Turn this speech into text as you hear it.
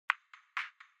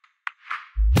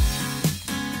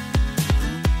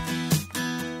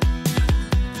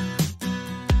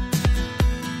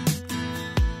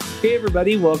Hey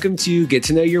everybody, welcome to Get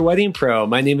to Know Your Wedding Pro.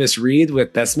 My name is Reed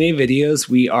with Best Made Videos.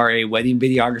 We are a wedding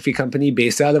videography company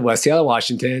based out of West Seattle,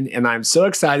 Washington, and I'm so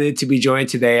excited to be joined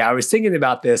today. I was thinking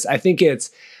about this. I think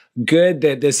it's good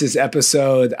that this is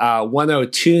episode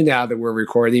 102 now that we're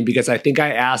recording, because I think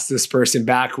I asked this person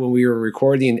back when we were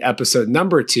recording episode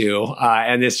number 2,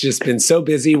 and it's just been so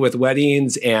busy with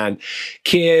weddings and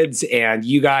kids, and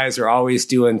you guys are always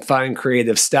doing fun,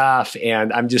 creative stuff,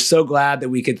 and I'm just so glad that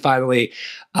we could finally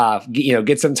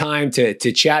get some time to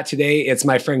chat today. It's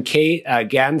my friend Kate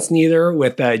Gansneder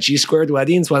with GSquared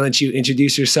Weddings. Why don't you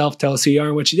introduce yourself, tell us who you are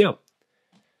and what you do?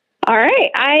 All right.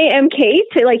 I am Kate,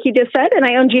 like you just said, and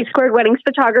I own GSquared Weddings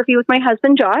Photography with my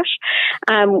husband, Josh.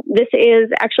 This is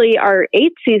actually our 8th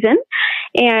season,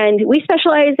 and we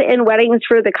specialize in weddings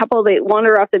for the couple that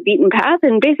wander off the beaten path.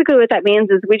 And basically what that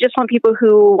means is we just want people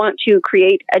who want to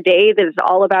create a day that is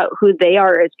all about who they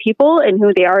are as people and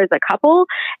who they are as a couple,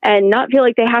 and not feel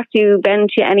like they have to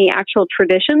bend to any actual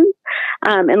traditions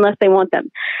unless they want them.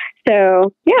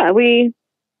 So, yeah, we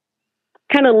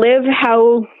kind of live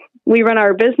how we run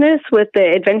our business with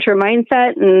the adventure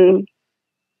mindset, and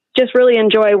just really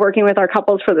enjoy working with our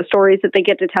couples for the stories that they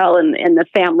get to tell and the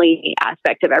family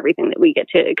aspect of everything that we get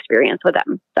to experience with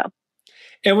them. So.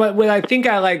 And what I think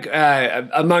I like,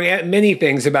 among many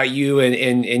things about you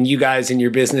and you guys and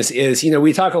your business is,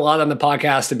 we talk a lot on the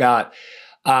podcast about,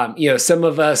 some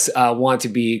of us want to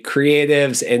be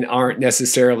creatives and aren't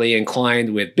necessarily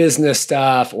inclined with business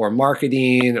stuff or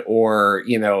marketing or,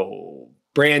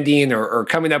 branding or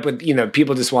coming up with,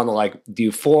 people just want to like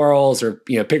do florals or,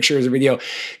 pictures or video.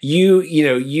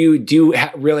 You do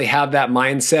really have that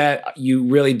mindset. You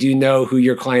really do know who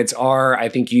your clients are. I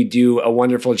think you do a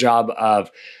wonderful job of,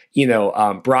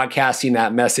 broadcasting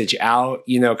that message out,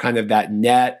 kind of that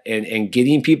net and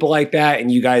getting people like that. And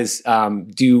you guys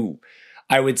do,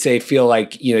 I would say, feel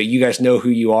like, you guys know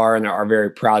who you are and are very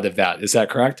proud of that. Is that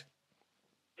correct?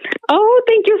 Oh,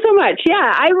 thank you so much.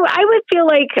 Yeah, I would feel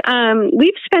like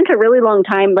we've spent a really long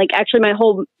time, like actually my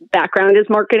whole background is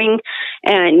marketing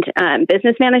and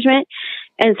business management.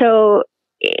 And so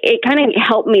it kind of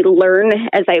helped me learn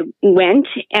as I went,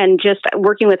 and just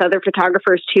working with other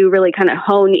photographers to really kind of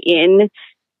hone in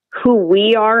who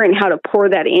we are and how to pour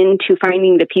that into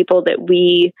finding the people that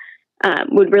we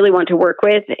would really want to work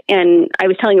with. And I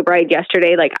was telling a bride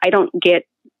yesterday, like, I don't get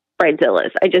bridezillas.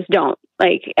 I just don't.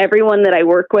 Like, everyone that I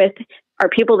work with are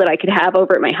people that I could have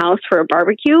over at my house for a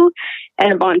barbecue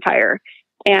and a bonfire,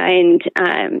 and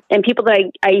people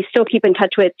that I still keep in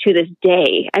touch with to this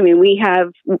day. I mean, we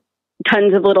have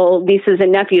tons of little nieces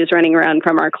and nephews running around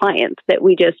from our clients that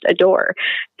we just adore.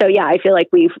 So yeah, I feel like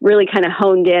we've really kind of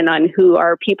honed in on who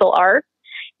our people are,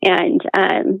 and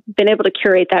been able to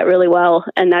curate that really well.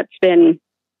 And that's been,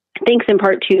 thanks in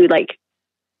part to like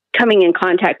coming in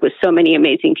contact with so many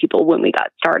amazing people when we got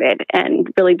started, and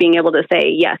really being able to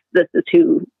say, yes, this is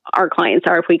who our clients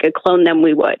are. If we could clone them,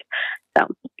 we would. So.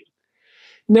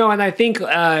 No, and I think,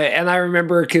 and I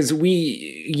remember because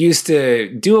we used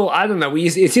to do, I don't know,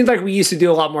 it seems like we used to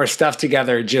do a lot more stuff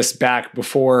together just back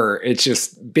before it's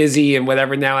just busy and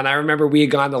whatever now. And I remember we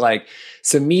had gone to like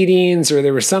some meetings, or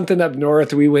there was something up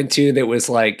north we went to that was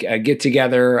like a get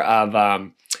together of, I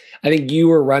think you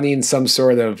were running some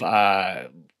sort of,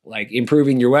 like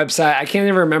improving your website. I can't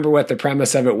even remember what the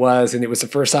premise of it was. And it was the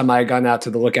first time I had gone out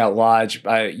to the Lookout Lodge,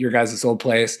 your guys' old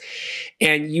place.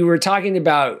 And you were talking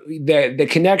about the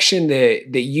connection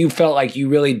that you felt like you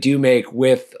really do make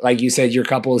with, like you said, your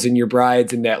couples and your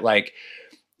brides, and that like,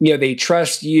 they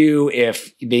trust you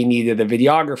if they needed a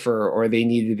videographer or they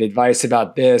needed advice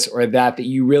about this or that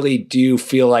you really do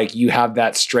feel like you have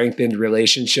that strengthened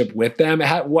relationship with them.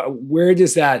 Where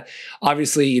does that,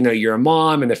 obviously, you're a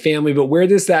mom and a family, but where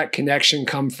does that connection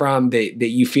come from that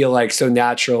you feel like so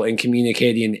natural in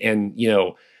communicating and,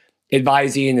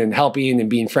 advising and helping and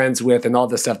being friends with and all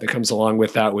the stuff that comes along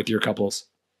with that with your couples?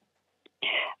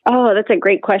 Oh, that's a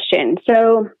great question.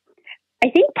 So I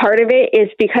think part of it is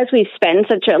because we spend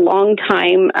such a long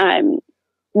time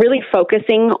really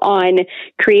focusing on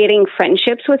creating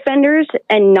friendships with vendors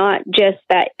and not just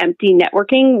that empty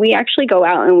networking. We actually go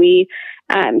out and we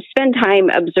spend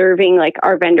time observing like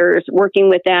our vendors, working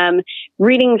with them,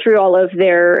 reading through all of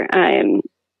their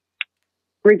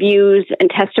reviews and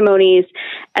testimonies,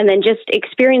 and then just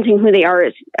experiencing who they are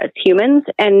as humans.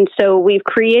 And so we've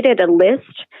created a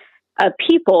list of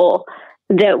people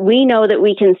that we know that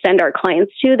we can send our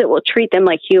clients to that will treat them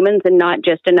like humans and not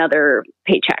just another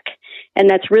paycheck. And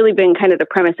that's really been kind of the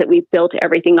premise that we've built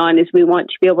everything on, is we want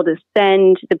to be able to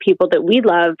send the people that we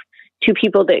love to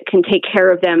people that can take care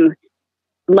of them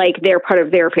like they're part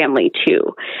of their family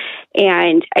too.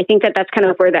 And I think that that's kind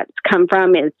of where that's come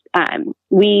from is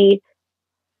we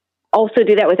also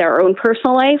do that with our own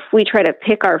personal life. We try to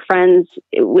pick our friends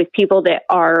with people that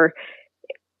are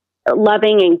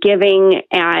loving and giving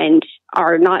and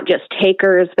are not just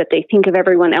takers, but they think of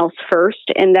everyone else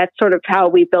first. And that's sort of how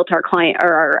we built our client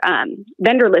or our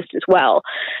vendor list as well.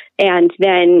 And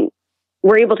then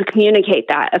we're able to communicate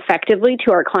that effectively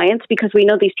to our clients because we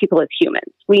know these people as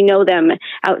humans. We know them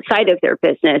outside of their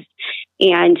business.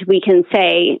 And we can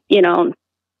say, you know,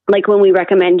 like when we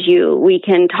recommend you, we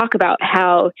can talk about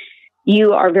how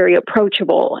you are very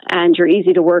approachable and you're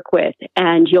easy to work with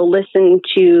and you'll listen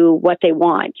to what they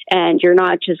want. And you're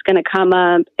not just going to come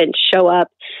up and show up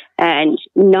and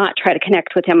not try to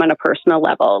connect with them on a personal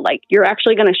level. Like you're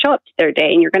actually going to show up to their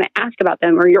day and you're going to ask about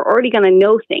them, or you're already going to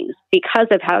know things because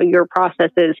of how your process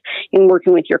is in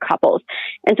working with your couples.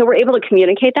 And so we're able to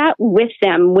communicate that with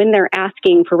them when they're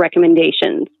asking for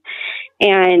recommendations.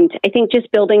 And I think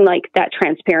just building like that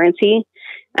transparency.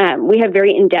 We have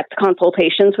very in-depth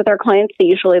consultations with our clients. They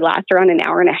usually last around an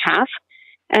hour and a half,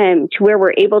 to where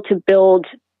we're able to build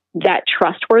that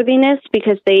trustworthiness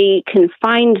because they can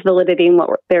find validity in what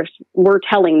we're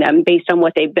telling them based on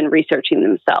what they've been researching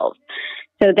themselves.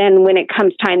 So then when it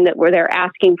comes time that where they're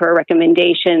asking for a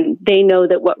recommendation, they know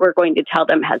that what we're going to tell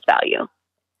them has value.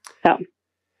 So.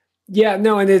 Yeah,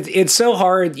 no, and it's so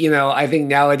hard, you know, I think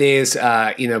nowadays,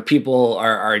 you know, people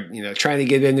are, you know, trying to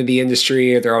get into the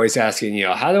industry. They're always asking, you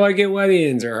know, how do I get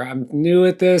weddings, or I'm new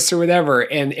at this or whatever.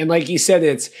 And like you said,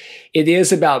 it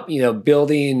is about, you know,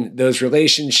 building those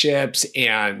relationships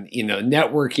and, you know,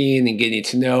 networking and getting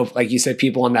to know, like you said,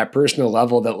 people on that personal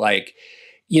level that like,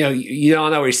 you know, you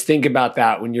don't always think about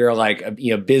that when you're like,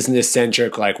 you know, business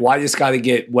centric, like, well, I just got to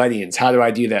get weddings. How do I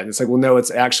do that? And it's like, well, no,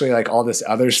 it's actually like all this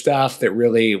other stuff that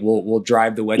really will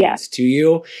drive the weddings to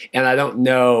you. And I don't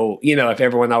know, you know, if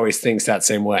everyone always thinks that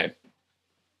same way.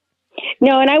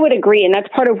 No, and I would agree. And that's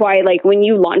part of why, like, when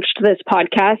you launched this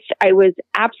podcast, I was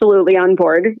absolutely on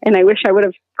board. And I wish I would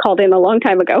have called in a long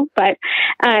time ago. But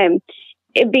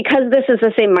because this is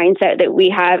the same mindset that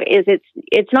we have, is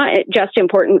it's not just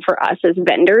important for us as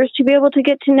vendors to be able to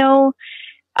get to know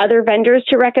other vendors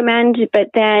to recommend, but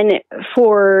then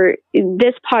for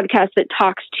this podcast that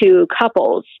talks to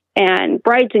couples and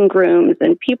brides and grooms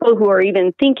and people who are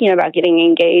even thinking about getting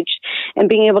engaged and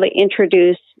being able to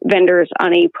introduce vendors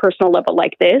on a personal level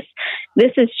like this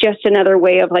is just another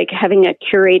way of like having a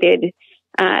curated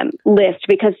list,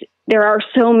 because there are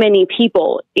so many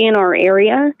people in our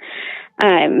area,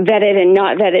 vetted and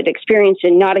not vetted, experienced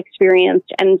and not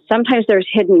experienced. And sometimes there's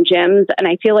hidden gems. And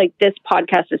I feel like this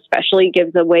podcast especially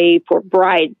gives a way for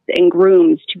brides and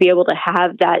grooms to be able to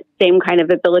have that same kind of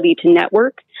ability to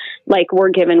network like we're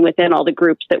given within all the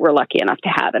groups that we're lucky enough to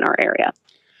have in our area.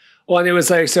 Well, and it was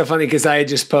like so funny because I had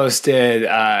just posted,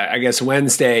 I guess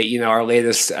Wednesday, you know, our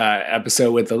latest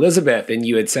episode with Elizabeth, and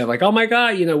you had said like, oh my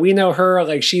God, you know, we know her,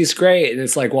 like she's great. And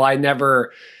it's like, well, I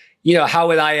never, you know, how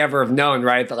would I ever have known,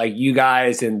 right? That like you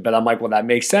guys, but I'm like, well, that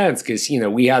makes sense because, you know,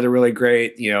 we had a really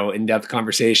great, you know, in-depth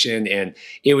conversation, and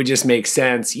it would just make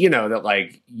sense, you know, that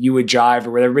like you would jive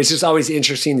or whatever. But it's just always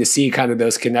interesting to see kind of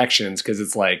those connections because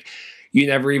it's like, you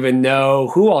never even know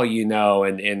who all you know,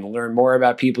 and learn more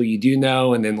about people you do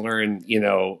know, and then learn, you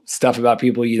know, stuff about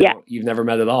people you've never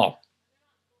met at all.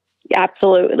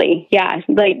 Absolutely. Yeah.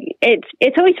 Like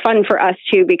it's always fun for us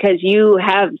too, because you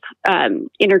have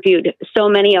interviewed so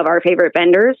many of our favorite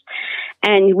vendors,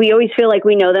 and we always feel like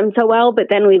we know them so well, but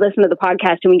then we listen to the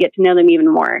podcast and we get to know them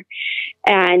even more.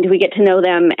 And we get to know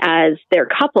them as their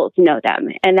couples know them.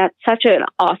 And that's such an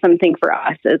awesome thing for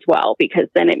us as well, because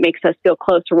then it makes us feel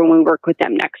closer when we work with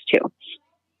them next too.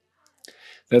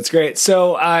 That's great.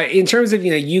 So in terms of,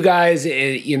 you know, you guys,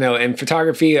 you know, and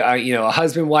photography, you know, a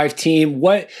husband-wife team,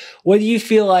 what do you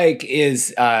feel like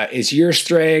is your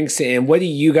strengths, and what do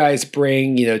you guys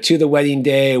bring, you know, to the wedding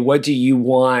day? What do you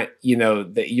want, you know,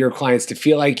 that your clients to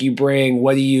feel like you bring?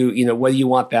 What do you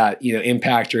want that, you know,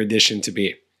 impact or addition to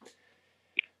be?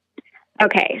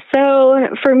 Okay. So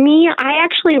for me, I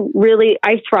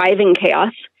thrive in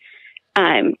chaos.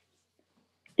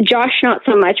 Josh, not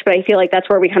so much, but I feel like that's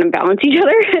where we kind of balance each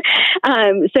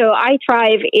other. So I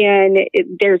thrive in,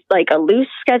 there's like a loose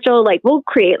schedule. Like we'll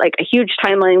create like a huge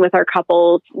timeline with our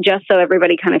couples just so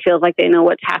everybody kind of feels like they know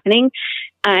what's happening.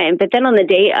 But then on the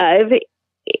day of,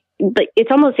 it's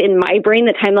almost in my brain,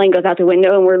 the timeline goes out the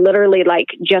window and we're literally like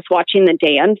just watching the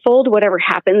day unfold. Whatever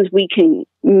happens, we can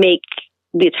make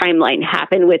the timeline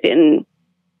happen within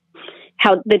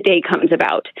how the day comes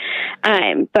about.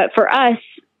 But for us,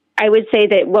 I would say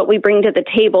that what we bring to the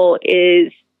table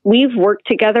is we've worked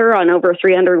together on over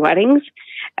 300 weddings.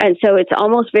 And so it's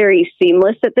almost very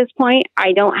seamless at this point.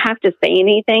 I don't have to say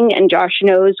anything, and Josh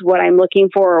knows what I'm looking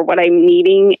for or what I'm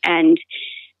needing. And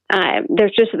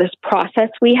there's just this process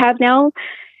we have now.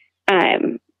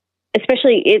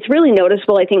 Especially, it's really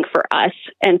noticeable, I think, for us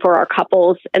and for our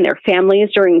couples and their families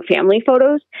during family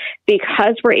photos,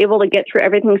 because we're able to get through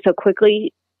everything so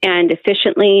quickly and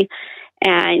efficiently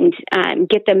and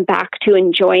get them back to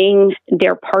enjoying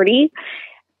their party.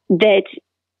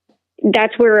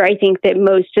 That's where I think that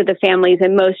most of the families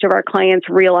and most of our clients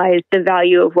realize the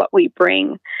value of what we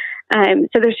bring.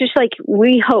 So there's just like,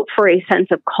 we hope for a sense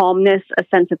of calmness, a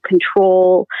sense of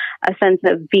control, a sense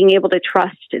of being able to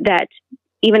trust that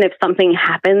even if something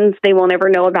happens, they will never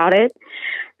know about it.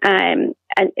 And,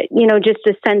 you know, just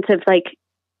a sense of like,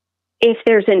 if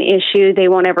there's an issue, they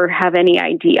won't ever have any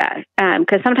idea.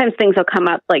 Because sometimes things will come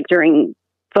up like during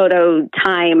photo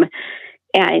time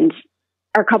and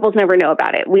our couples never know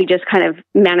about it. We just kind of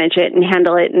manage it and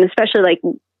handle it. And especially like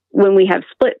when we have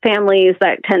split families,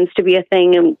 that tends to be a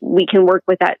thing, and we can work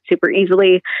with that super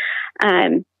easily.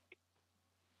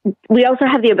 We also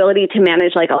have the ability to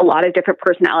manage like a lot of different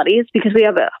personalities because we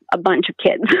have a bunch of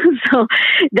kids. So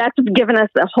that's given us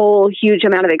a whole huge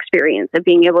amount of experience of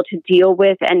being able to deal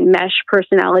with and mesh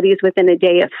personalities within a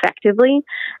day effectively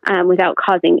without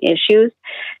causing issues.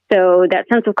 So that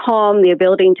sense of calm, the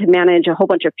ability to manage a whole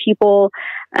bunch of people,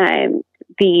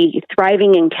 the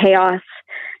thriving in chaos.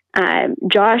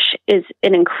 Josh is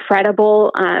an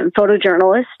incredible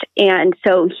photojournalist. And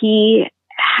so he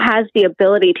has the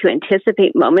ability to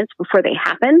anticipate moments before they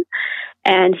happen.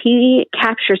 And he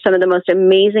captures some of the most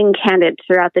amazing candids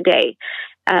throughout the day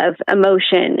of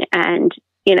emotion and,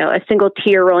 you know, a single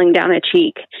tear rolling down a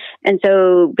cheek. And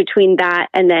so between that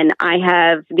and then I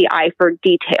have the eye for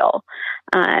detail.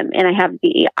 And I have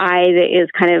the eye that is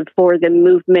kind of for the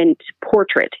movement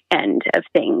portrait end of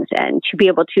things and to be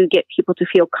able to get people to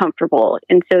feel comfortable.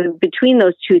 And so between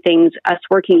those two things, us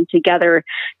working together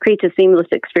creates a seamless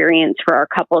experience for our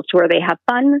couples where they have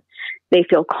fun, they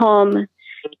feel calm,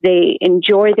 they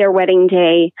enjoy their wedding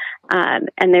day,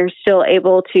 and they're still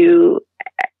able to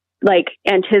like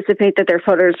anticipate that their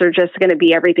photos are just going to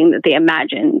be everything that they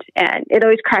imagined. And it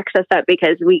always cracks us up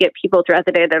because we get people throughout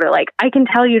the day that are like, I can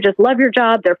tell you just love your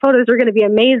job. Their photos are going to be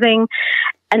amazing.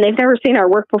 And they've never seen our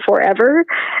work before ever.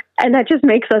 And that just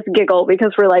makes us giggle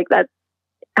because we're like, that's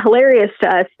hilarious to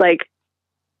us. Like,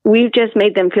 we've just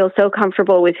made them feel so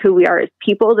comfortable with who we are as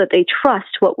people that they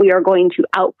trust what we are going to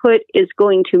output is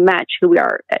going to match who we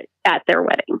are at their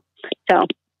wedding. So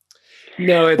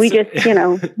no, we just, you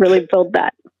know, really build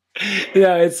that.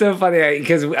 Yeah, it's so funny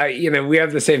because you know, we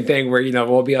have the same thing where, you know,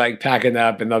 we'll be like packing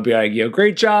up and they'll be like, you know,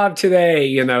 great job today,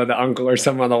 you know, the uncle or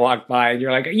someone will walk by and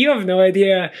you're like, you have no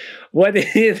idea what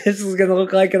this is going to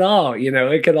look like at all. You know,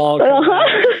 it could all come out,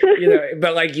 you know,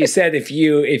 but like you said, if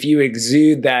you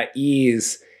exude that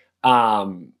ease,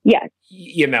 yeah,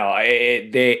 you know,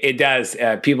 it does,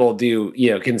 people do,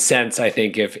 you know, can sense, I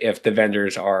think, if the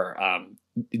vendors are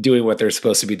doing what they're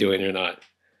supposed to be doing or not.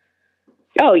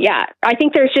 Oh, yeah. I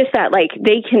think there's just that, like,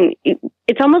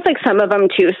 it's almost like some of them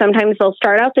too. Sometimes they'll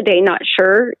start out the day not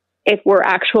sure if we're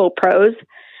actual pros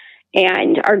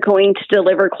and are going to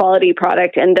deliver quality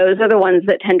product. And those are the ones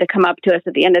that tend to come up to us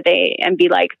at the end of the day and be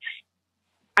like,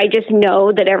 I just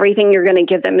know that everything you're going to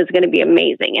give them is going to be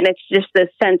amazing. And it's just this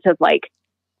sense of like,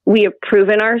 we have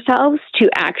proven ourselves to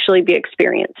actually be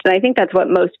experienced. And I think that's what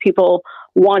most people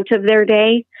want of their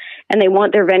day. And they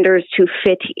want their vendors to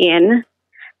fit in.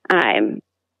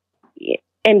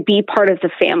 And be part of the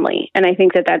family. And I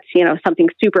think that that's, you know, something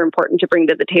super important to bring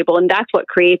to the table. And that's what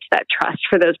creates that trust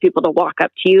for those people to walk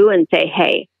up to you and say,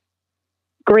 hey,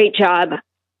 great job.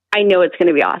 I know it's going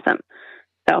to be awesome.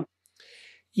 So,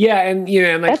 yeah. And, you know,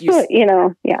 and like that's you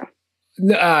know, yeah.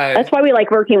 That's why we like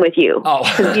working with you. Oh,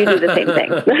 because you do the same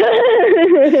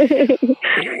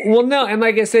thing. Well, no. And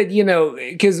like I said, you know,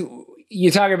 because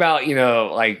you talk about, you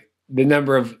know, like, the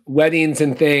number of weddings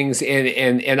and things,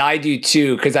 and I do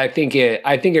too, because I think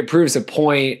it proves a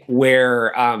point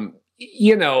where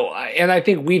you know, and I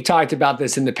think we've talked about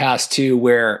this in the past too,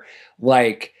 where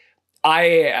like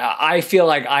I feel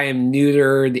like I am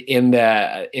neutered in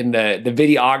the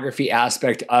videography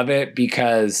aspect of it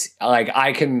because like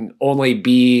I can only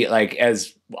be like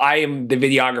as I am the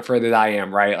videographer that I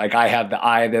am, right? Like I have the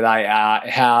eye that I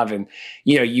have, and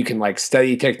you know, you can like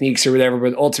study techniques or whatever,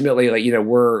 but ultimately, like, you know,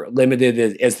 we're limited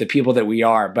as the people that we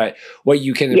are. But what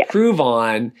you can improve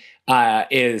on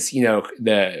is, you know,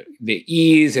 the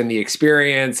ease and the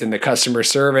experience and the customer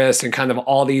service and kind of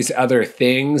all these other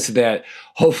things that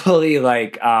hopefully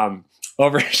like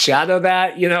overshadow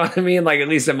that, you know what I mean? Like, at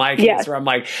least in my case, where I'm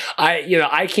like,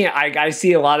 I can't, I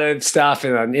see a lot of stuff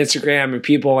and on Instagram and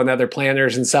people and other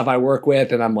planners and stuff I work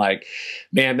with. And I'm like,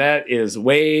 man, that is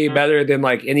way better than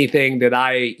like anything that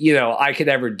I could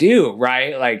ever do.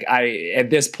 Right. Like at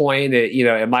this point,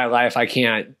 in my life,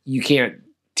 you can't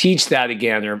teach that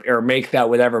again or make that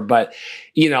whatever. But,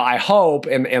 I hope,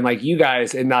 and like you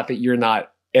guys, and not that you're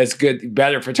not as good,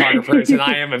 better photographers than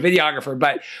I am a videographer,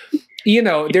 but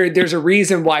there's a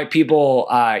reason why people,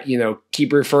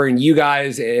 keep referring you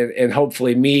guys and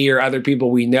hopefully me or other people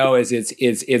we know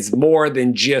it's more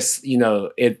than just,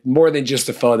 more than just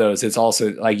the photos. It's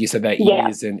also, like you said, that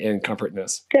ease and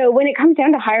comfortness. So when it comes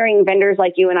down to hiring vendors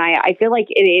like you and I feel like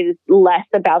it is less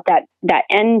about that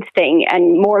end thing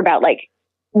and more about like,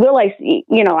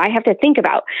 I have to think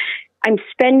about, I'm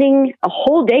spending a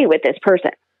whole day with this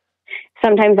person.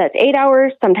 Sometimes that's 8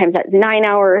 hours, sometimes that's 9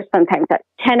 hours, sometimes that's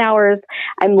 10 hours.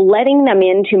 I'm letting them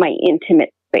into my intimate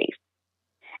space.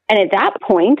 And at that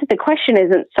point, the question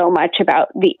isn't so much about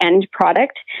the end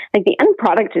product. Like the end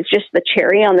product is just the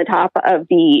cherry on the top of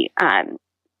the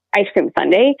ice cream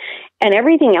sundae. And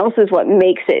everything else is what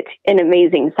makes it an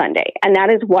amazing sundae. And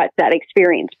that is what that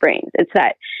experience brings. It's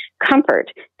that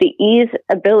comfort, the ease,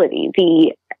 ability,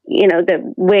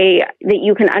 the way that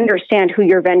you can understand who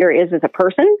your vendor is as a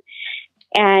person,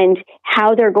 and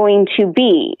how they're going to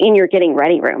be in your getting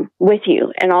ready room with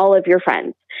you and all of your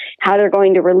friends, how they're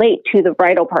going to relate to the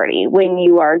bridal party when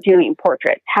you are doing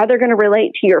portraits, how they're going to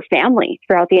relate to your family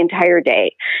throughout the entire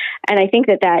day. And I think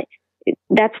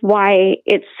that's why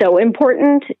it's so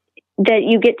important that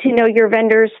you get to know your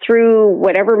vendors through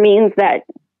whatever means that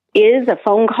is, a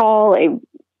phone call, a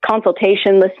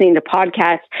consultation, listening to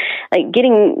podcasts, like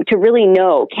getting to really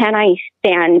know, can I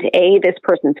stand A, this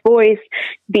person's voice,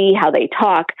 B, how they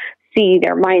talk, C,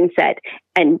 their mindset,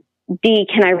 and D,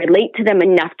 can I relate to them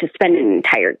enough to spend an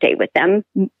entire day with them,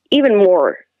 even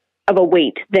more of a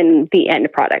weight than the end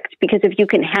product. Because if you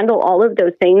can handle all of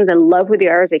those things and love who they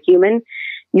are as a human,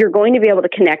 you're going to be able to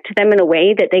connect to them in a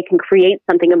way that they can create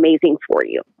something amazing for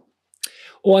you.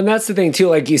 Well, and that's the thing too,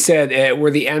 like you said,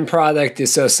 where the end product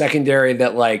is so secondary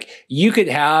that like you could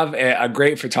have a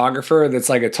great photographer that's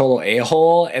like a total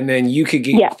a-hole, and then you could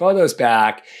get your photos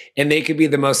back and they could be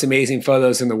the most amazing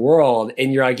photos in the world.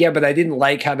 And you're like, yeah, but I didn't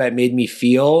like how that made me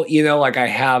feel, like I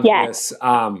have this.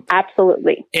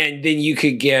 Absolutely. And then you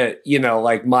could get,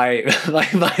 like my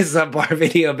subpar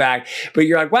video back, but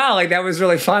you're like, wow, like that was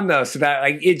really fun though. So that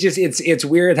like, it's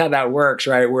weird how that works,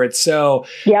 right? Where it's so,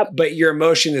 but your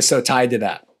emotion is so tied to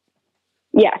that.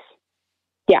 Yes.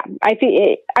 Yeah. I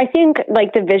think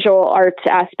like the visual arts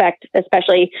aspect,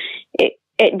 especially,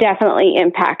 it definitely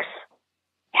impacts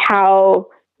how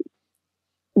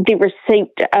the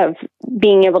receipt of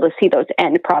being able to see those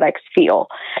end products feel.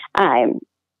 And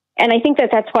I think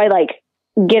that's why like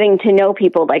getting to know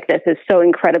people like this is so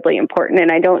incredibly important.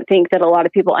 And I don't think that a lot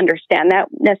of people understand that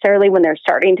necessarily when they're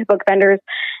starting to book vendors.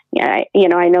 I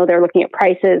know they're looking at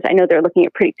prices. I know they're looking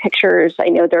at pretty pictures. I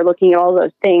know they're looking at all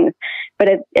those things. But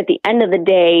at the end of the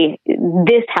day,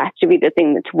 this has to be the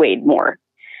thing that's weighed more.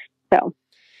 So.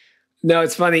 No,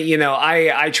 it's funny.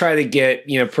 I try to get,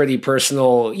 pretty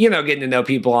personal, getting to know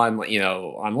people on,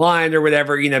 online or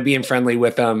whatever, being friendly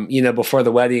with them, before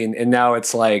the wedding. And now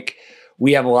it's like,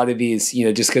 we have a lot of these,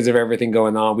 just because of everything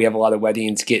going on, we have a lot of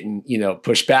weddings getting,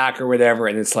 pushed back or whatever.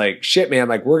 And it's like, shit, man,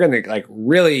 like we're going to like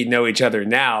really know each other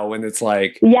now. And it's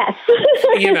like, yes,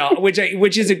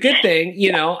 which is a good thing.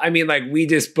 I mean, like we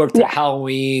just booked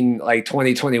Halloween, like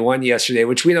 2021 yesterday,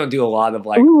 which we don't do a lot of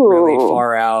like really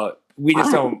far out. We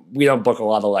just we don't book a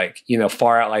lot of like,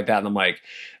 far out like that. And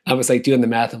I was like doing the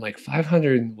math. I'm like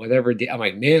 500, whatever. I'm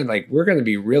like, man, like we're going to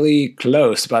be really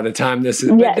close by the time this is,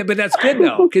 but that's good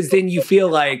though. Cause then you feel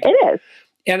like it is.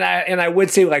 And I would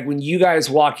say like when you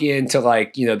guys walk into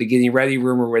like, the getting ready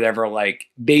room or whatever, like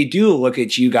they do look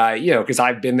at you guys, cause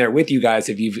I've been there with you guys.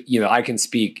 If you've, I can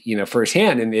speak,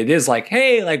 firsthand, and it is like,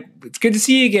 hey, like, it's good to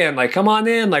see you again. Like, come on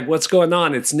in, like, what's going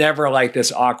on? It's never like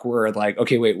this awkward, like,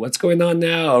 okay, wait, what's going on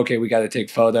now? Okay. We got to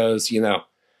take photos,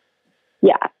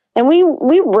 Yeah. And we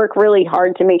work really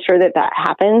hard to make sure that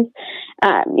happens.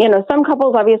 Some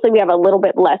couples, obviously, we have a little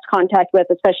bit less contact with,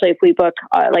 especially if we book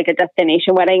like a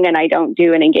destination wedding and I don't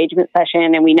do an engagement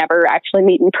session and we never actually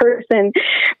meet in person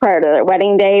prior to their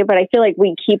wedding day. But I feel like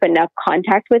we keep enough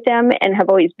contact with them and have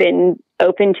always been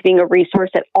open to being a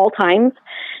resource at all times,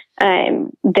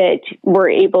 that we're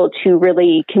able to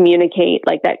really communicate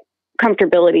like that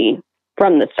comfortability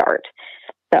from the start.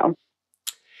 So.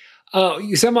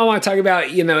 Something I want to talk about,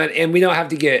 and we don't have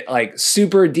to get like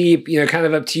super deep, kind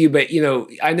of up to you, but,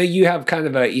 I know you have kind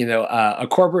of a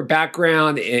corporate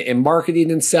background in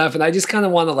marketing and stuff. And I just kind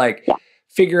of want to like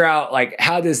figure out like,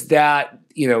 how does that,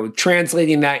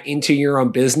 translating that into your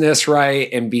own business, right?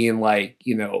 And being like,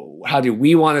 how do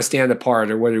we want to stand apart,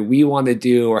 or what do we want to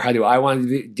do? Or how do I want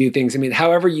to do things? I mean,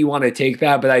 however you want to take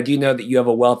that, but I do know that you have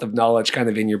a wealth of knowledge kind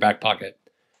of in your back pocket.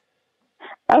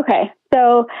 Okay.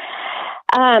 So,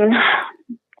 I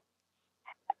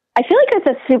feel like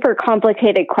that's a super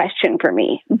complicated question for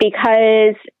me,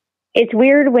 because it's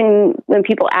weird when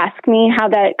people ask me how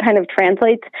that kind of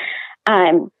translates.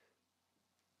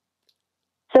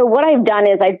 So what I've done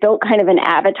is I've built kind of an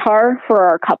avatar for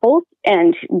our couples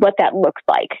and what that looks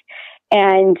like.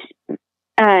 And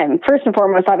first and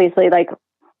foremost, obviously, like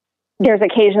there's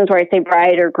occasions where I say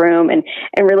bride or groom, and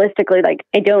realistically, like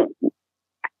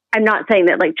I'm not saying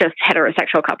that like just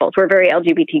heterosexual couples. We're very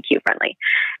LGBTQ friendly.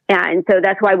 And so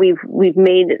that's why we've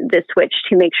made this switch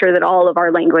to make sure that all of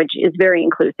our language is very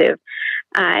inclusive.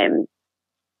 And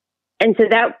so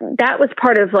that was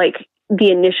part of like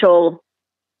the initial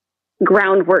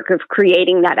groundwork of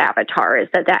creating that avatar, is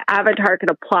that avatar could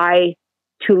apply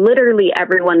to literally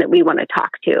everyone that we want to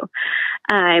talk to.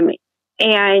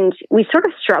 And we sort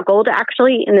of struggled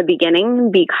actually in the beginning,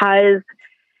 because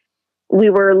we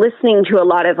were listening to a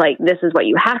lot of like, this is what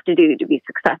you have to do to be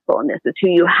successful, and this is who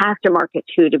you have to market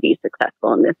to be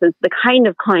successful, and this is the kind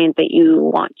of client that you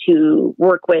want to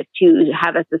work with to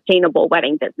have a sustainable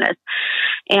wedding business.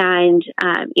 And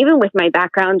even with my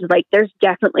background, like there's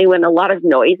definitely, when a lot of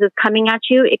noise is coming at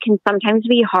you, it can sometimes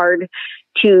be hard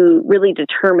to really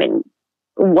determine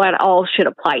what all should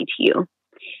apply to you.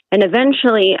 And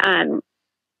eventually,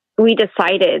 we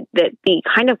decided that the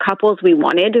kind of couples we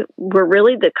wanted were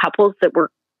really the couples that were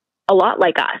a lot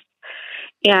like us.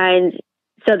 And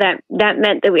so that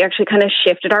meant that we actually kind of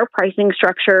shifted our pricing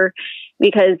structure,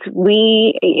 because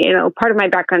part of my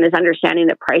background is understanding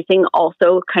that pricing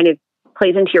also kind of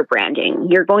plays into your branding.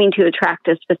 You're going to attract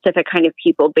a specific kind of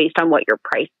people based on what your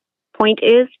price point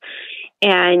is.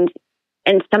 And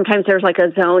sometimes there's like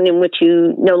a zone in which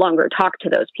you no longer talk to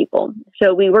those people.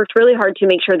 So we worked really hard to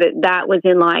make sure that was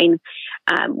in line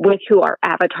with who our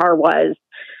avatar was.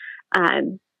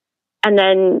 And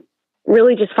then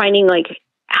really just finding like,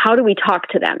 how do we talk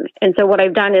to them? And so what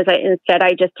I've done is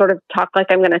I just sort of talk like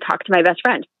I'm going to talk to my best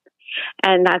friend.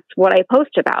 And that's what I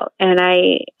post about. And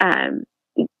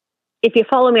if you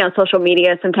follow me on social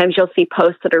media, sometimes you'll see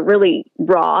posts that are really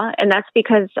raw. And that's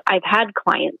because I've had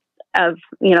clients of,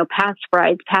 past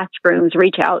brides, past grooms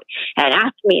reach out and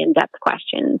ask me in-depth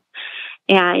questions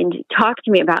and talk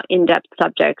to me about in-depth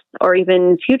subjects, or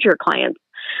even future clients.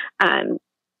 And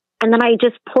then I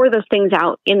just pour those things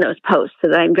out in those posts so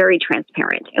that I'm very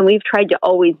transparent. And we've tried to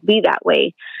always be that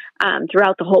way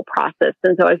throughout the whole process.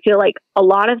 And so I feel like a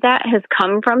lot of that has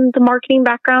come from the marketing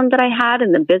background that I had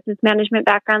and the business management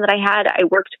background that I had. I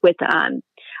worked with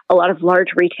a lot of large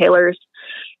retailers,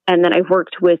 and then I've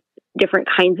worked with different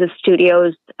kinds of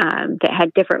studios that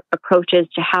had different approaches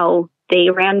to how they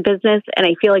ran business. And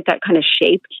I feel like that kind of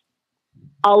shaped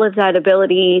all of that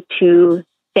ability to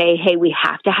say, hey, we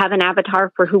have to have an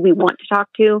avatar for who we want to talk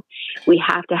to. We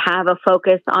have to have a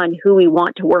focus on who we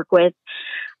want to work with.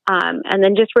 And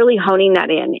then just really honing that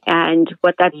in. And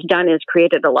what that's done is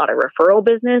created a lot of referral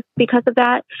business because of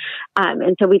that.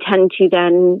 And so we tend to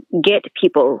then get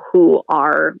people who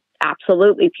are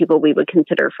absolutely people we would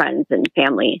consider friends and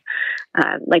family.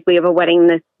 Like we have a wedding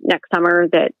this next summer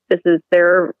that this is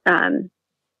their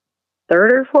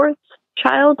third or fourth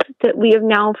child that we have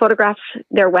now photographed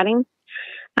their wedding.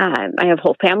 I have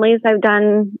whole families I've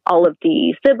done, all of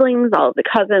the siblings, all of the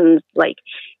cousins. Like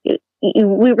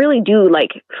we really do like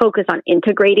focus on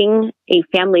integrating a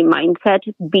family mindset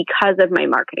because of my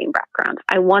marketing background.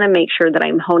 I want to make sure that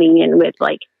I'm honing in with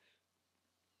like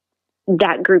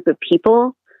that group of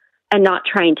people and not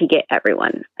trying to get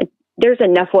everyone. There's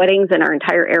enough weddings in our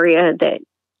entire area that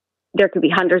there could be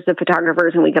hundreds of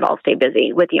photographers and we could all stay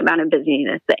busy with the amount of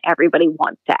busyness that everybody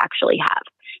wants to actually have.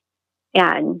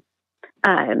 And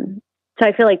so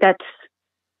I feel like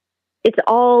it's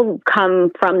all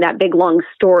come from that big, long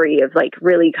story of like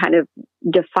really kind of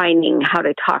defining how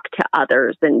to talk to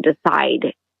others and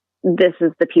decide this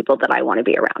is the people that I want to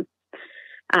be around.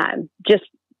 Just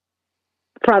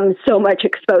from so much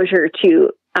exposure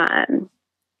to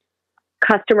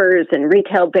customers and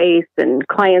retail base and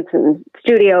clients and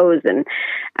studios and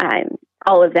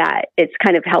all of that, it's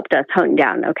kind of helped us hone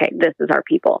down, okay, this is our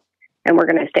people and we're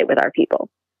going to stay with our people.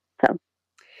 So.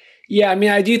 Yeah, I mean,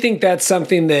 I do think that's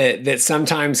something that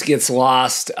sometimes gets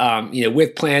lost,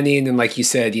 with planning. And like you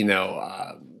said,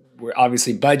 we're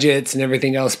obviously budgets and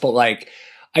everything else, but like,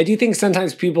 I do think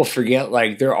sometimes people forget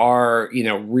like there are,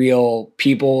 real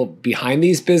people behind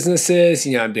these businesses,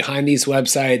 and behind these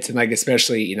websites. And like,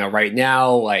 especially, right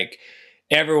now, like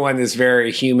everyone is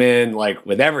very human, like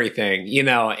with everything,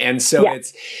 and so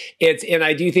and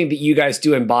I do think that you guys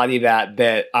do embody that,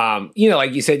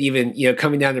 like you said, even,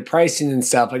 coming down to pricing and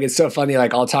stuff, like, it's so funny.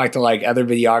 Like I'll talk to like other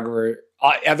videographers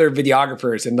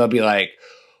and they'll be like,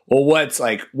 well, what's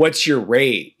your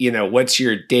rate? What's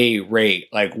your day rate?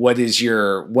 Like,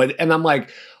 and I'm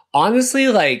like, honestly,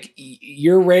 like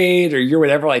your rate or your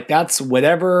whatever, like that's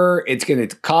whatever it's going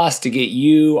to cost to get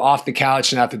you off the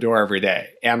couch and out the door every day.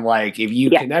 And like, if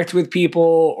you connect with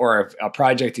people, or if a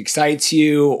project excites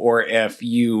you, or if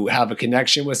you have a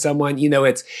connection with someone,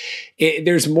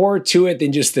 there's more to it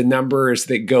than just the numbers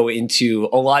that go into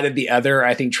a lot of the other,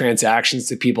 I think, transactions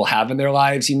that people have in their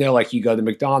lives. Like you go to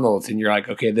McDonald's and you're like,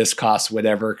 okay, this costs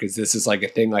whatever, because this is like a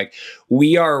thing. Like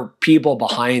we are people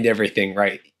behind everything,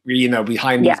 right?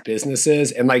 Behind these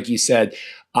businesses. And like you said,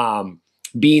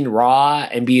 being raw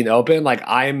and being open, like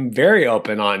I'm very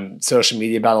open on social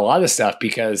media about a lot of stuff,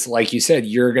 because like you said,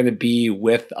 you're going to be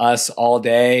with us all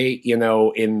day,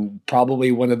 in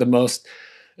probably one of the most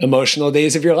emotional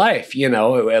days of your life,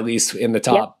 at least in the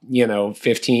top,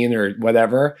 15 or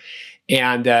whatever.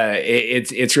 And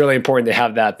it's really important to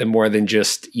have that, the more than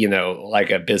just,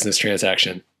 like a business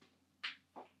transaction.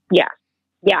 Yeah.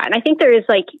 Yeah. And I think there is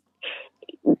like,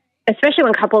 especially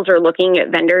when couples are looking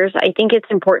at vendors, I think it's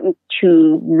important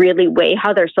to really weigh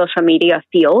how their social media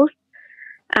feels.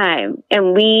 And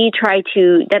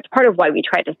that's part of why we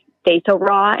try to stay so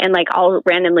raw. And like, I'll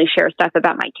randomly share stuff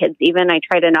about my kids. Even I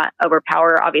try to not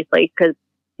overpower, obviously, because,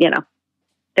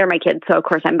 they're my kids. So of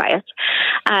course I'm biased.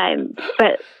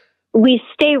 But we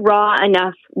stay raw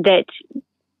enough that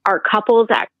our couples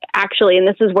actually, and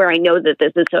this is where I know that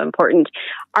this is so important,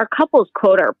 our couples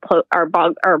quote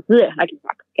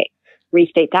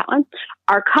restate that one.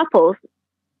 Our couples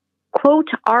quote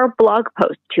our blog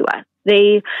posts to us.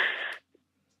 They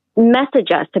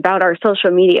message us about our social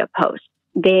media posts.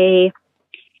 They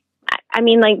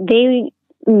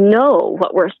know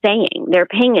what we're saying. They're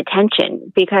paying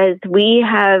attention, because we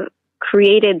have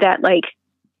created that, like,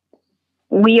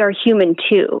 we are human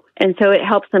too. And so it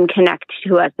helps them connect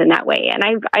to us in that way. And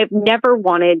I've never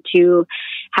wanted to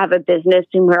have a business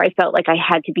in where I felt like I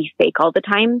had to be fake all the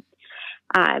time.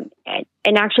 And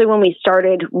actually when we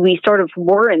started, we sort of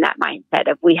were in that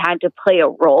mindset of we had to play a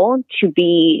role to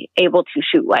be able to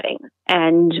shoot weddings.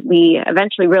 And we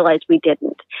eventually realized we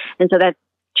didn't. And so that's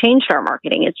changed our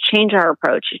marketing. It's changed our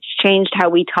approach. It's changed how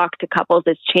we talk to couples.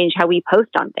 It's changed how we post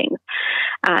on things.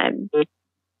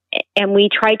 And we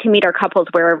try to meet our couples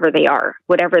wherever they are,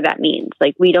 whatever that means.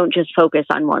 Like, we don't just focus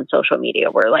on one social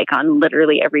media. We're like on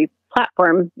literally every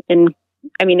platform,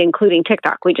 including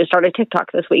TikTok. We just started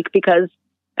TikTok this week because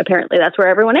apparently that's where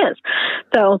everyone is.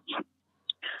 So,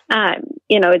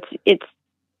 it's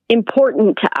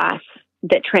important to us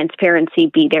that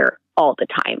transparency be there all the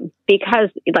time, because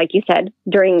like you said,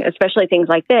 during especially things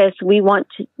like this, we want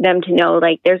them to know,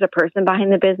 like, there's a person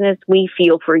behind the business. We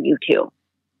feel for you too.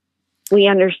 We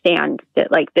understand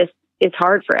that, like, this is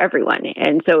hard for everyone.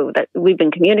 And so that we've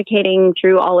been communicating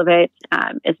through all of it,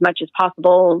 as much as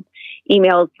possible,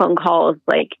 emails, phone calls.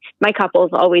 Like, my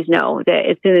couples always know that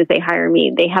as soon as they hire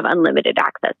me, they have unlimited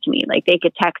access to me. Like, they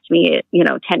could text me at,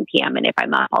 10 PM. And if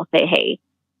I'm up, I'll say, hey,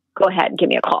 go ahead, give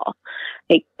me a call.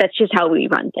 Like, that's just how we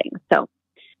run things. So.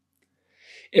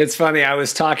 It's funny. I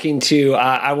was talking to,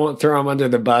 I won't throw him under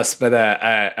the bus, but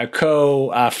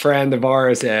a friend of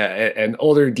ours, an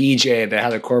older DJ that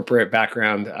had a corporate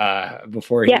background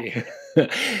before he,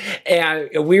 and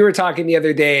we were talking the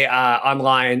other day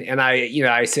online, and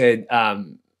I said,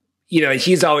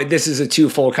 he's always, this is a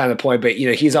twofold kind of point, but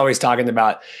he's always talking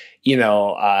about,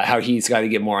 how he's got to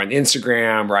get more on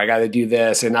Instagram, or I got to do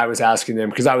this. And I was asking him,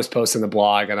 because I was posting the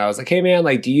blog, and I was like, hey man,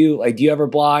 like, do you ever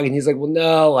blog? And he's like, well,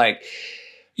 no, like,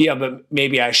 yeah, but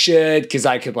maybe I should, because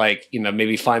I could, like,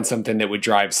 maybe find something that would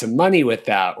drive some money with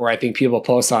that. Or I think people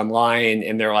post online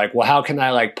and they're like, well, how can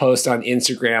I, like, post on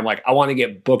Instagram? Like, I want to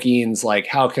get bookings. Like,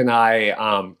 how can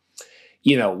I,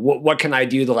 what can I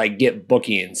do to, like, get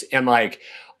bookings? And, like,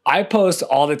 I post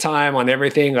all the time on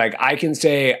everything. Like, I can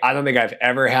say, I don't think I've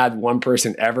ever had one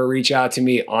person ever reach out to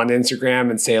me on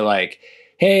Instagram and say, like,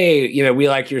 hey, we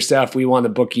like your stuff, we want to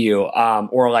book you,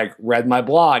 or like read my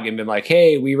blog and been like,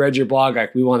 hey, we read your blog,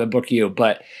 like, we want to book you.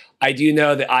 But I do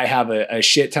know that I have a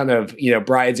shit ton of,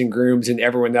 brides and grooms and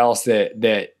everyone else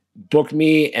that book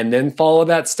me and then follow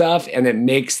that stuff. And it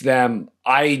makes them,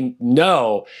 I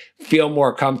know, feel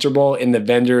more comfortable in the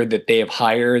vendor that they have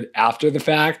hired after the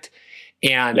fact.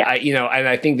 And and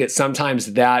I think that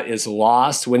sometimes that is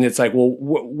lost when it's like, well,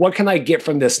 what can I get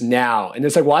from this now? And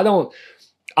it's like, well,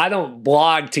 I don't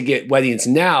blog to get weddings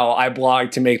now. I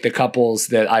blog to make the couples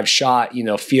that I've shot,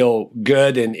 feel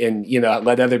good and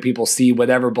let other people see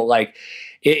whatever. But like,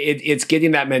 it's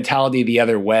getting that mentality the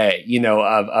other way,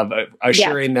 of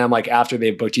assuring them like after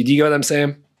they've booked you. Do you get what I'm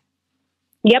saying?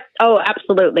 Yep. Oh,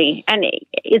 absolutely. And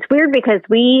it's weird because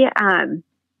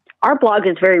our blog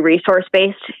is very resource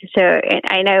based. So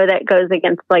I know that goes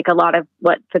against like a lot of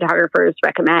what photographers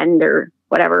recommend or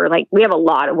whatever. Like we have a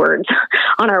lot of words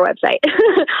on our website,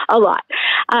 a lot.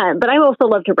 But I also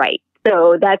love to write.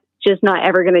 So that's just not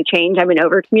ever going to change. I'm an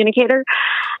over communicator.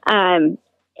 And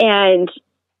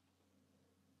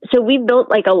so we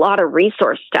built like a lot of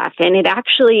resource stuff, and it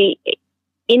actually,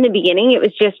 in the beginning, it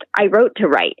was just, I wrote to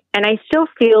write, and I still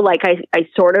feel like I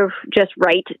sort of just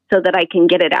write so that I can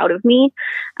get it out of me.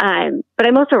 But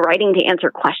I'm also writing to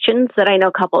answer questions that I know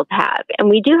couples have.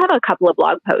 And we do have a couple of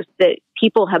blog posts that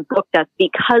people have booked us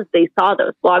because they saw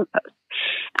those blog posts.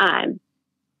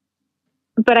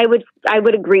 But I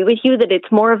would agree with you that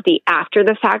it's more of the after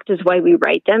the fact is why we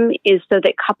write them, is so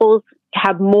that couples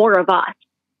have more of us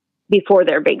before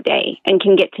their big day and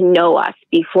can get to know us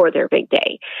before their big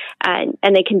day. And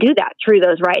they can do that through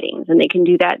those writings. And they can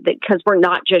do that because we're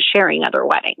not just sharing other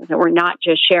weddings, and we're not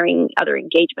just sharing other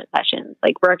engagement sessions.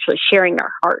 Like we're actually sharing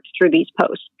our hearts through these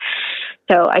posts.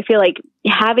 So I feel like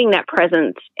having that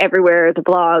presence everywhere, the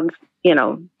blogs,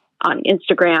 on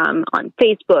Instagram, on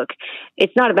Facebook,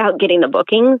 it's not about getting the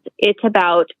bookings. It's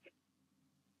about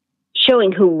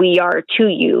showing who we are to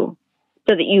you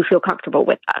so that you feel comfortable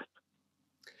with us.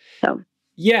 So.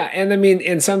 Yeah. And I mean,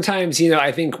 and sometimes,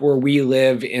 I think where we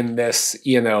live in this,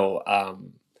 where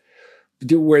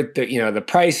the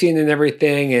pricing and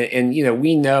everything. And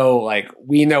we know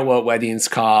what weddings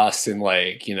cost and what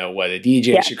a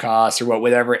DJ should cost or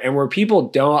whatever. And where people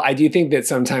don't, I do think that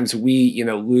sometimes we,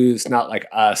 lose, not like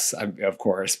us, of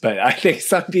course, but I think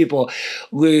some people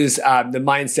lose the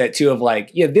mindset too of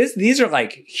like, these are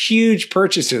like huge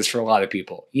purchases for a lot of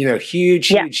people,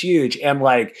 huge. And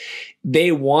like,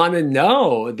 they want to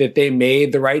know that they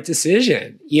made the right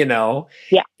decision, Yeah.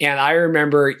 And I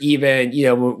remember even,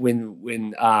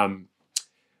 when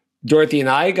Dorothy and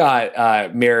I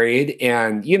got married,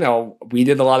 and, we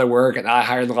did a lot of work, and I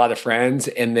hired a lot of friends,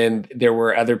 and then there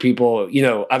were other people,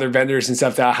 other vendors and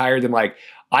stuff that I hired, and like,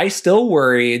 I still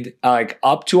worried, like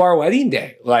up to our wedding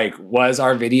day, like, was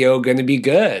our video going to be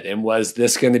good? And was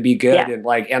this going to be good? Yeah. And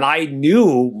like, and I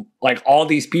knew like all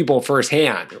these people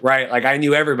firsthand, right? Like I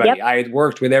knew everybody. Yep. I had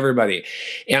worked with everybody,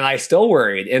 and I still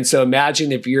worried. And so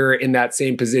imagine if you're in that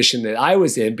same position that I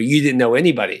was in, but you didn't know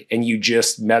anybody and you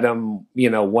just met them,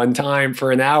 one time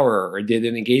for an hour or did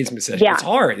an engagement session. Yeah. It's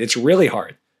hard. It's really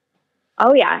hard.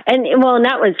 Oh yeah. And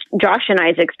that was Josh and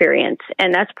I's experience.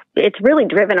 And it's really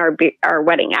driven our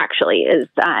wedding actually is,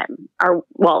 our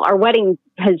wedding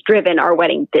has driven our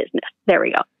wedding business. There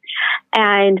we go.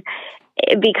 And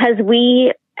because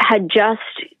we had just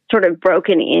sort of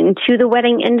broken into the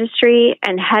wedding industry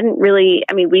and hadn't really,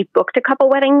 we booked a couple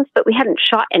weddings, but we hadn't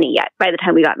shot any yet by the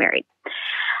time we got married.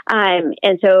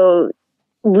 And so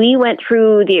we went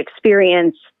through the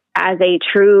experience as a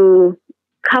true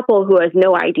couple who has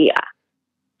no idea.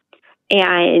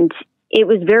 And it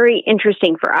was very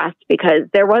interesting for us because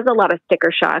there was a lot of sticker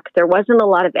shock. There wasn't a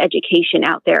lot of education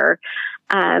out there.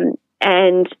 And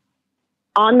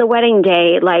on the wedding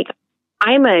day, like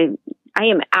I am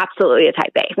absolutely a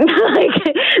type A. Like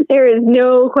there is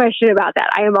no question about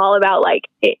that. I am all about like,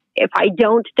 if I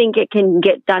don't think it can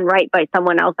get done right by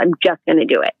someone else, I'm just going to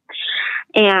do it.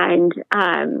 And,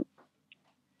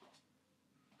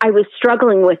 I was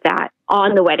struggling with that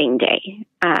on the wedding day.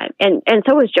 And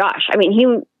so was Josh. He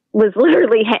was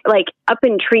literally like up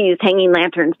in trees hanging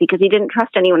lanterns because he didn't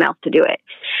trust anyone else to do it.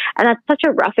 And that's such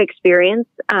a rough experience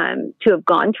to have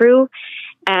gone through.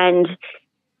 And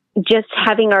just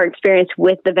having our experience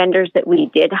with the vendors that we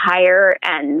did hire,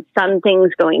 and some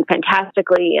things going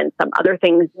fantastically and some other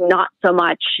things not so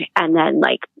much. And then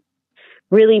like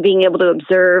really being able to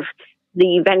observe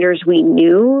the vendors we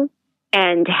knew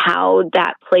and how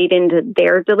that played into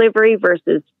their delivery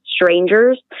versus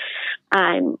strangers.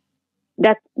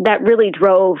 That really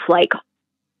drove like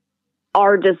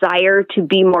our desire to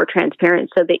be more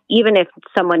transparent so that even if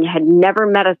someone had never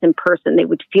met us in person, they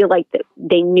would feel like that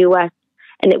they knew us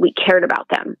and that we cared about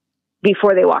them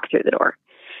before they walked through the door.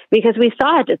 Because we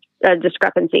saw a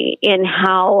discrepancy in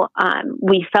how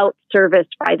we felt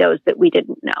serviced by those that we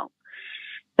didn't know.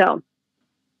 So,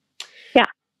 yeah.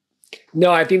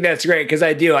 No, I think that's great because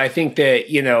I think that,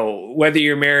 whether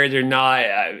you're married or not,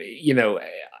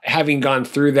 having gone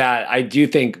through that, I do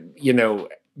think,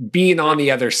 being on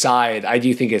the other side, I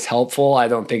do think is helpful. I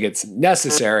don't think it's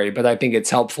necessary, but I think it's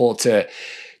helpful to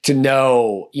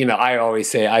know, I always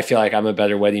say, I feel like I'm a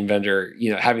better wedding vendor,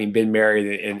 having been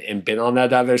married and been on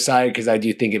that other side, because I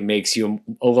do think it makes you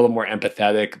a little more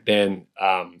empathetic than,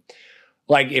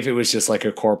 like if it was just like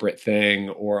a corporate thing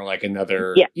or like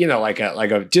another, like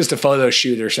a just a photo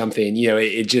shoot or something,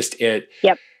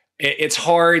 it's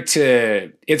hard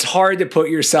to put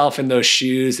yourself in those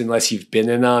shoes unless you've been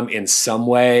in them in some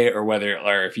way, or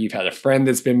if you've had a friend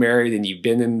that's been married and you've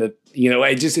been in the,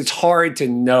 it's hard to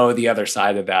know the other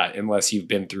side of that unless you've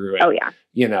been through it. Oh yeah.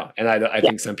 And I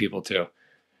think some people too.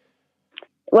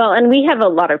 Well, and we have a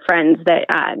lot of friends that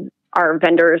are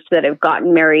vendors that have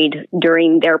gotten married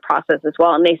during their process as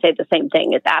well. And they say the same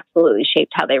thing. It's absolutely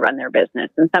shaped how they run their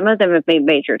business. And some of them have made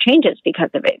major changes because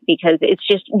of it, because it's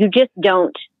just, you just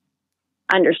don't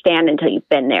understand until you've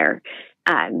been there,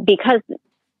 because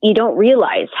you don't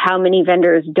realize how many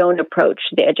vendors don't approach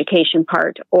the education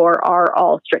part or are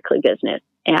all strictly business.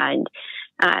 And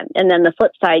then the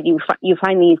flip side, you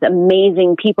find these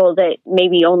amazing people that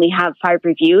maybe only have 5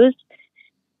 reviews,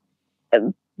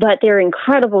 but they're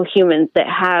incredible humans that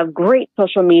have great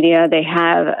social media. They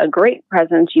have a great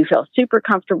presence. You feel super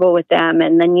comfortable with them.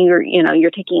 And then you're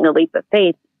taking a leap of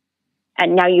faith,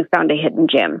 and now you've found a hidden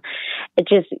gem.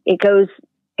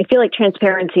 I feel like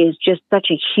transparency is just such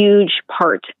a huge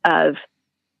part of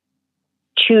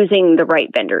choosing the right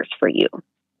vendors for you,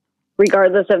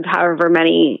 regardless of however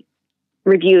many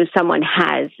reviews someone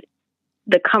has.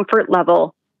 The comfort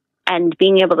level and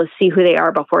being able to see who they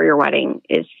are before your wedding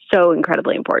is so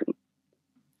incredibly important.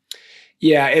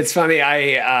 Yeah, it's funny.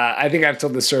 I think I've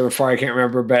told this story before. I can't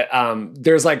remember, but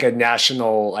there's like a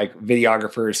national like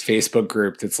videographers Facebook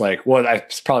group that's like, well,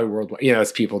 it's probably worldwide.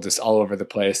 It's people just all over the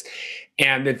place.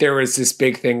 And that there was this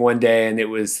big thing one day, and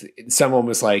someone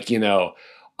was like,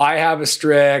 I have a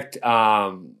strict,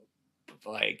 I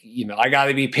got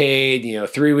to be paid,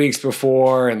 3 weeks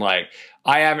before, and like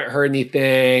I haven't heard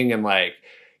anything, and like,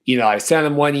 I sent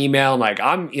them one email, and like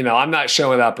I'm not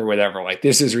showing up or whatever. Like,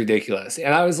 this is ridiculous.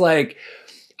 And I was like,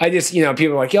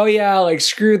 people are like, oh yeah, like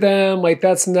screw them, like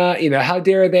that's not, how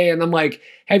dare they? And I'm like,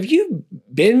 have you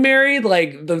been married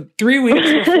like the 3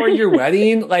 weeks before your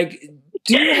wedding? Like,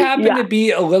 do you happen to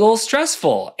be a little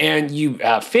stressful, and you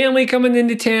have family coming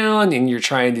into town, and you're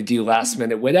trying to do last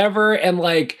minute whatever, and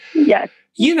like, yes.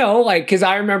 Because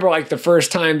I remember like the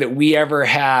first time that we ever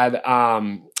had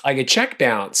like a check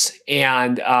bounce,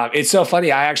 and it's so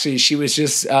funny. She was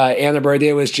just Anna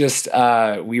Brodea was just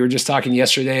we were just talking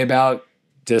yesterday about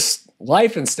just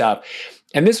life and stuff.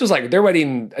 And this was like their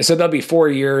wedding. So they'll be 4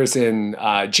 years in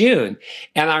June.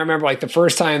 And I remember like the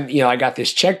first time, I got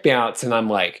this check bounce, and I'm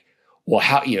like, well,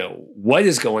 how, what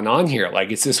is going on here?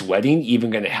 Like, is this wedding even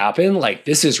going to happen? Like,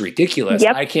 this is ridiculous.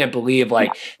 Yep. I can't believe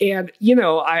and,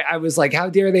 I was like, how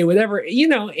dare they, whatever,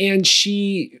 and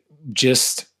she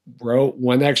just wrote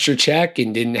one extra check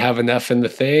and didn't have enough in the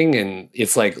thing. And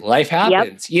it's like, life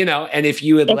happens, and if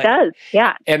you had, it does.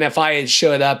 Yeah. And if I had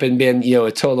showed up and been,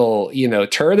 a total,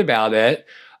 turd about it,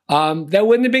 that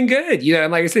wouldn't have been good.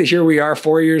 And like I said, here we are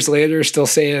 4 years later, still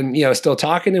saying, still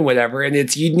talking and whatever. And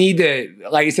you need to,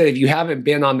 like I said, if you haven't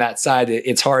been on that side,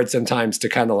 it's hard sometimes to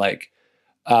kind of like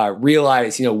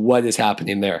realize, what is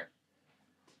happening there.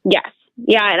 Yes.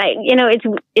 Yeah. And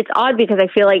it's odd because I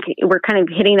feel like we're kind of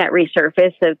hitting that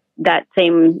resurface of that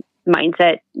same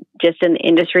mindset just in the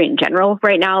industry in general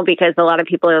right now, because a lot of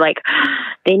people are like,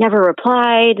 they never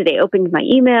replied. They opened my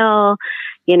email,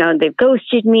 they've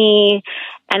ghosted me.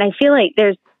 And I feel like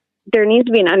there needs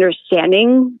to be an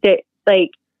understanding that,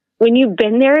 like, when you've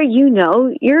been there,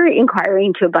 you're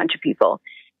inquiring to a bunch of people.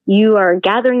 You are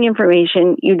gathering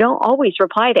information. You don't always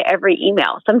reply to every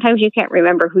email. Sometimes you can't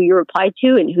remember who you replied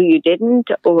to and who you didn't,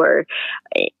 or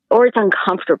it's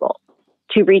uncomfortable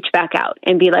to reach back out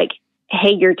and be like,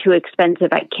 hey, you're too expensive,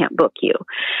 I can't book you.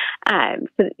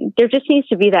 So there just needs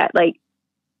to be that, like,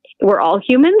 we're all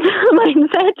humans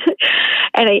mindset.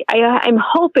 And I'm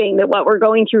hoping that what we're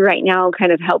going through right now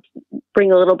kind of helps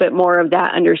bring a little bit more of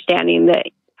that understanding that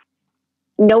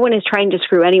no one is trying to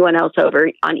screw anyone else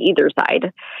over on either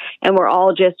side. And we're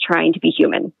all just trying to be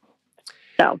human.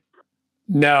 So.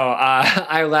 No,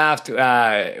 I laughed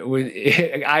when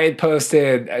I had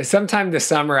posted sometime this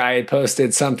summer. I had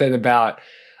posted something about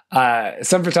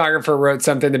some photographer wrote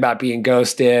something about being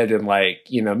ghosted and like,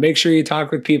 make sure you talk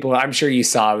with people. I'm sure you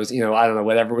saw it was, I don't know,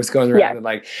 whatever was going around. Yeah. And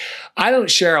like, I don't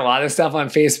share a lot of stuff on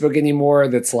Facebook anymore.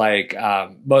 That's like,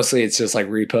 mostly it's just like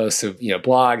reposts of,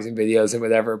 blogs and videos and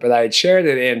whatever, but I had shared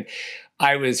it, and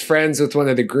I was friends with one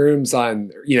of the grooms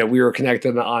on, we were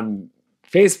connected on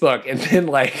Facebook. And then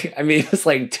like, I mean, it was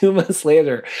like 2 months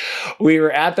later, we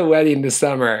were at the wedding this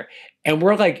summer. And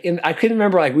we're like, I couldn't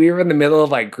remember, like we were in the middle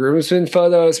of like groomsmen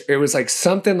photos. It was like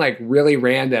something like really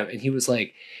random. And he was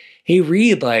like, hey,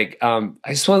 Reed, like, I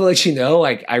just want to let you know,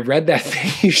 like, I read that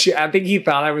thing you shared. I think he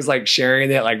thought I was like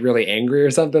sharing it like really angry or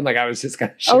something. Like I was just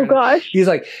kind of sharing. Oh gosh. He's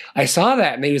like, I saw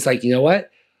that. And he was like, you know what?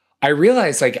 I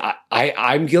realized like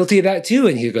I'm guilty of that too.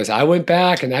 And he goes, I went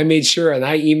back and I made sure and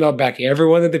I emailed back every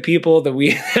one of the people that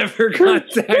we ever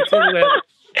contacted with.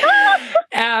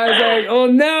 And I was like, oh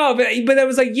no, but I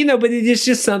was like, but it is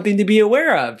just something to be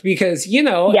aware of because,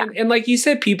 and like you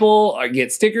said, people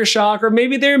get sticker shock or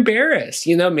maybe they're embarrassed,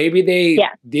 maybe they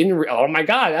didn't, oh my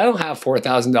God, I don't have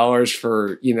 $4,000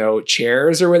 for,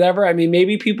 chairs or whatever. I mean,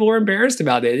 maybe people are embarrassed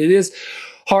about it. It is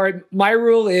hard. My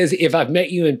rule is if I've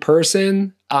met you in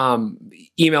person,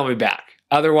 email me back.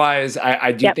 Otherwise,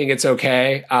 I do think it's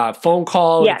okay. Phone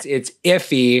call, it's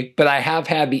iffy, but I have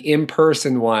had the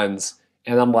in-person ones.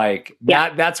 And I'm like,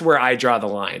 that's where I draw the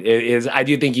line. I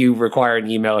do think you require an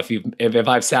email if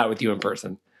I've sat with you in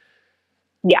person.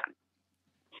 Yeah.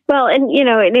 Well, and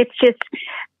and it's just,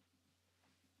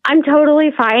 I'm totally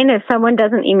fine if someone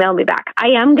doesn't email me back.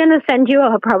 I am going to send you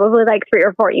probably like 3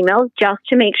 or 4 emails just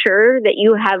to make sure that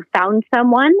you have found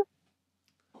someone.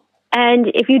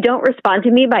 And if you don't respond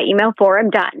to me by email 4,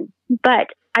 I'm done. But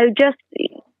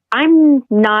I'm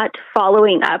not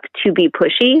following up to be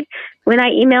pushy. When I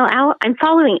email out, I'm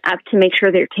following up to make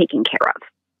sure they're taken care of.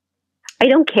 I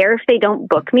don't care if they don't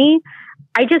book me.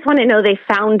 I just want to know they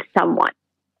found someone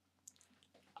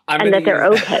and that they're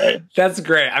okay. That's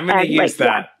great. I'm going to use that.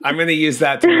 Yeah. I'm going to use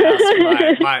that to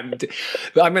mask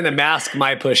I'm going to mask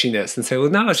my pushiness and say, well,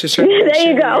 no, it's just there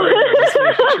you go. Just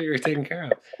make sure you're taken care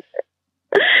of.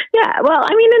 Yeah, well,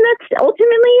 I mean, and that's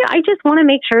ultimately, I just want to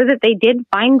make sure that they did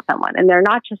find someone and they're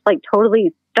not just like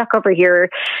totally stuck over here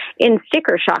in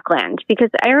sticker shock land. Because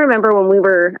I remember when we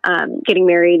were getting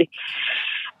married,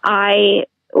 I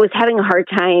was having a hard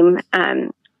time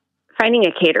finding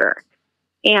a caterer.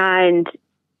 And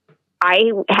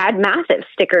I had massive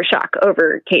sticker shock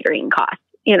over catering costs.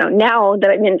 Now that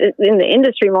I'm in the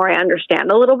industry more, I understand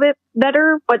a little bit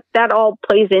better what that all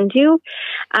plays into.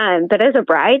 But as a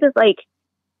bride, it's like,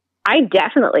 I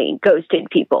definitely ghosted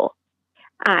people.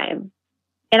 And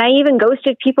I even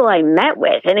ghosted people I met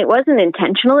with, and it wasn't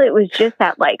intentional. It was just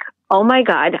that like, oh my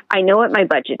God, I know what my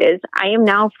budget is. I am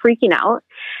now freaking out.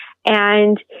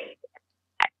 And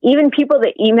even people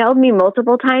that emailed me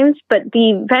multiple times, but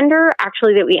the vendor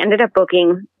actually that we ended up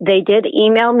booking, they did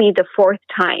email me the 4th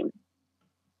time.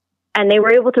 And they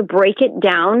were able to break it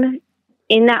down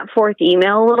in that 4th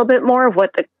email a little bit more of what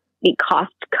the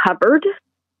cost covered.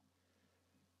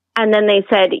 And then they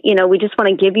said, we just want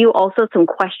to give you also some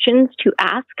questions to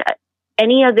ask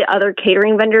any of the other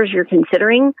catering vendors you're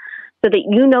considering so that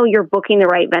you're booking the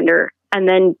right vendor. And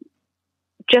then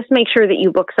just make sure that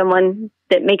you book someone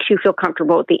that makes you feel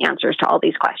comfortable with the answers to all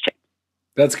these questions.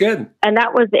 That's good. And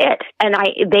that was it. And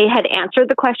they had answered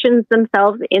the questions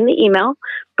themselves in the email,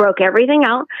 broke everything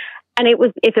out. And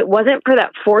if it wasn't for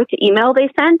that 4th email they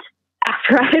sent,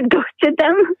 after I had ghosted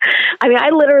them, I mean,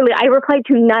 I replied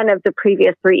to none of the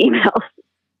previous 3 emails.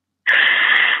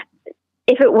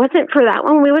 If it wasn't for that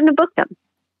one, we wouldn't have booked them.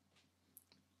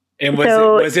 And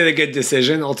was it a good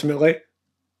decision ultimately?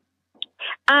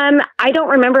 I don't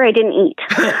remember. I didn't eat.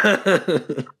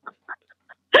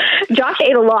 Josh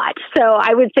ate a lot, so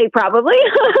I would say probably.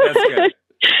 That's good.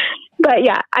 But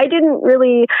yeah, I didn't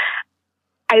really.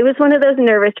 I was one of those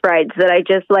nervous brides that I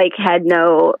just like had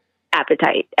no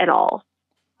appetite at all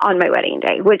on my wedding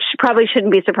day, which probably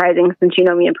shouldn't be surprising since you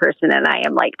know me in person and I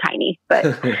am like tiny, but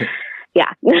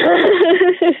yeah.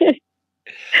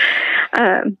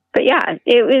 But yeah,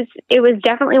 it was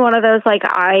definitely one of those, like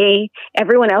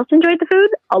everyone else enjoyed the food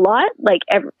a lot. Like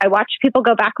I watched people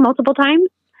go back multiple times,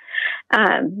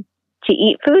 to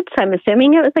eat food. So I'm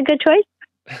assuming it was a good choice.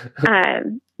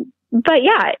 But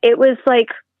yeah, it was like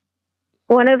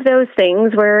one of those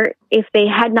things where if they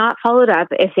had not followed up,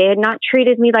 if they had not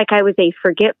treated me like I was a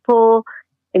forgetful,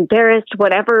 embarrassed,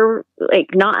 whatever, like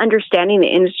not understanding the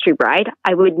industry bride,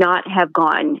 I would not have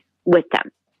gone with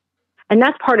them. And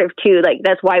that's part of too, like,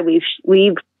 that's why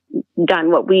we've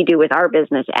done what we do with our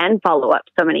business and follow up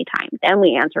so many times. And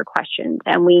we answer questions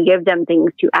and we give them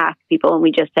things to ask people. And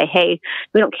we just say, hey,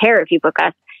 we don't care if you book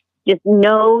us. Just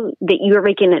know that you're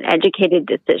making an educated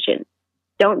decision.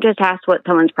 Don't just ask what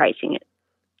someone's pricing is.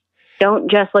 Don't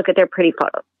just look at their pretty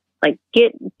photos. Like,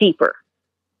 get deeper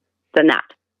than that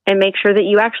and make sure that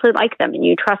you actually like them and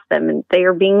you trust them and they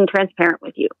are being transparent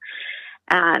with you.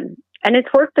 And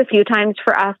it's worked a few times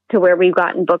for us to where we've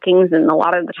gotten bookings. And a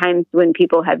lot of the times when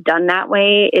people have done that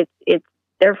way, it's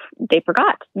they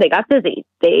forgot. They got busy.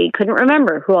 They couldn't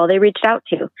remember who all they reached out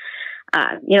to.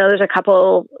 There's a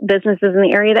couple businesses in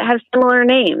the area that have similar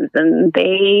names, and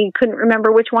they couldn't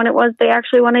remember which one it was they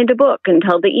actually wanted to book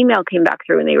until the email came back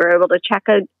through and they were able to check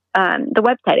the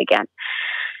website again.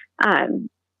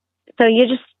 So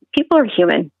people are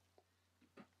human.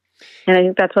 And I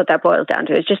think that's what that boils down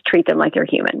to, is just treat them like they're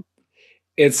human.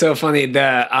 It's so funny.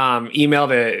 The email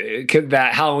that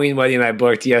Halloween wedding I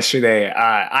booked yesterday,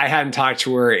 I hadn't talked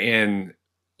to her in,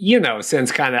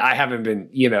 since I haven't been,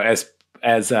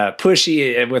 as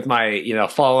pushy with my,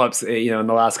 follow-ups, in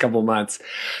the last couple of months.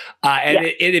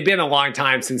 It had been a long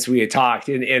time since we had talked.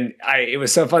 And it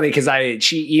was so funny because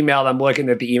she emailed, I'm looking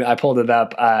at the email, I pulled it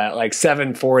up, like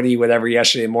 7:40, whatever,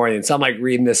 yesterday morning. So I'm like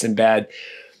reading this in bed.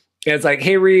 And it's like,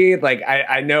 hey, Reed, like,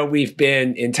 I know we've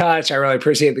been in touch. I really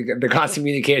appreciate the constant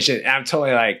communication. And I'm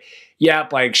totally like,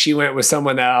 yep, like she went with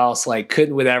someone else, like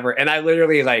couldn't, whatever. And I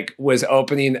literally like was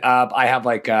opening up. I have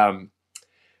like a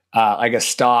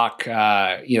stock,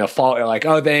 follow, like,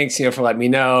 oh, thanks, for letting me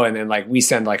know. And then like, we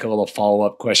send like a little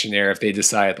follow-up questionnaire if they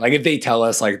decide, like if they tell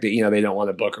us like, they don't want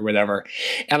to book or whatever.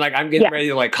 And like, I'm getting ready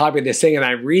to like copy this thing and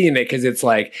I'm reading it because it's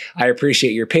like, I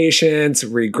appreciate your patience,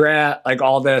 regret, like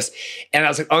all this. And I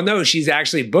was like, oh no, she's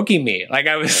actually booking me. Like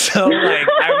I was so and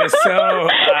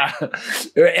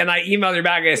I emailed her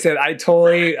back and I said, I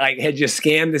totally like had just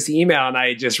scanned this email and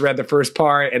I just read the first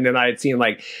part. And then I had seen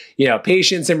like,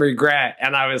 patience and regret.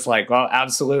 And I was like, well,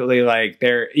 absolutely. Like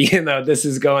there, this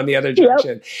is going the other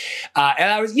direction. Yep.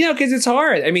 And I was, cause it's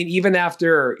hard. I mean, even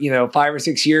after, 5 or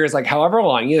 6 years, like however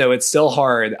long, it's still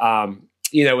hard.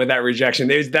 With that rejection,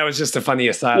 that was just a funny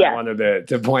aside I wanted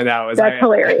to point out. That's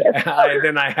hilarious.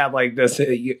 Then I had like this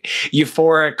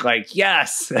euphoric, like,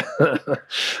 yes. That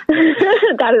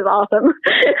is awesome.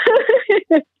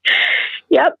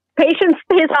 Yep. Patience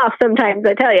pays off sometimes,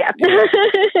 I tell you.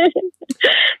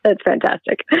 That's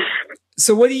fantastic.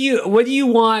 So what do you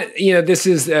want? This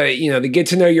is, the Get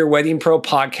to Know Your Wedding Pro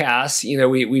podcast.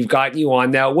 We've got you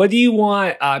on now. What do you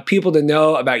want people to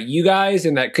know about you guys?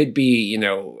 And that could be,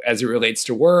 as it relates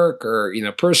to work or,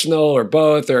 personal or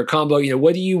both or a combo,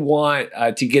 what do you want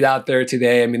to get out there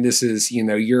today? I mean, this is,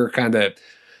 your kind of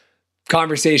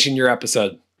conversation, your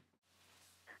episode.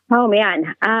 Oh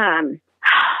man.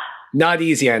 Not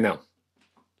easy. I know.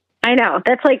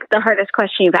 That's like the hardest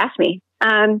question you've asked me.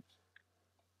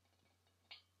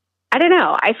 I don't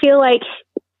know. I feel like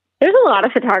there's a lot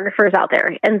of photographers out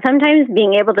there, and sometimes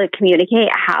being able to communicate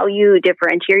how you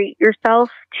differentiate yourself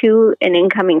to an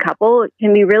incoming couple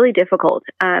can be really difficult,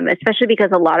 especially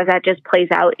because a lot of that just plays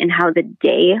out in how the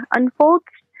day unfolds.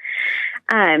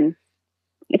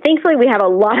 Thankfully, we have a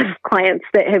lot of clients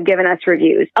that have given us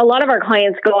reviews. A lot of our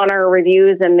clients go on our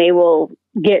reviews and they will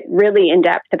get really in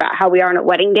depth about how we are on a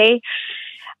wedding day.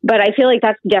 But I feel like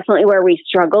that's definitely where we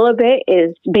struggle a bit,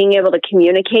 is being able to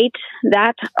communicate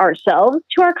that ourselves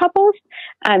to our couples.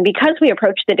 Because we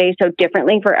approach the day so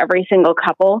differently for every single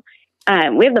couple,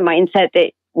 we have the mindset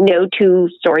that no two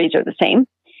stories are the same.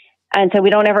 And so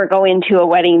we don't ever go into a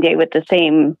wedding day with the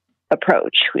same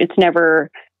approach. It's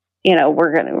never,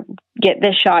 we're going to get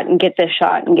this shot and get this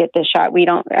shot and get this shot.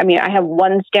 I have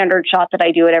one standard shot that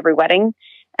I do at every wedding,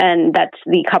 and that's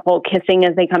the couple kissing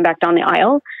as they come back down the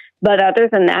aisle. But other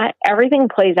than that, everything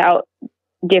plays out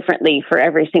differently for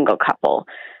every single couple.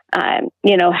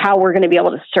 How we're going to be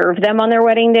able to serve them on their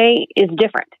wedding day is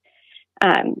different.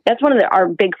 That's one of our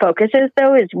big focuses,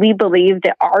 though, is we believe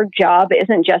that our job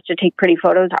isn't just to take pretty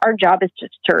photos. Our job is to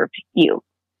serve you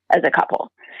as a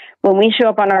couple. When we show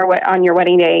up on your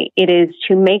wedding day, it is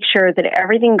to make sure that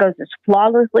everything goes as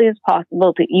flawlessly as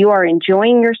possible, that you are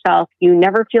enjoying yourself. You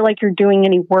never feel like you're doing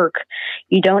any work.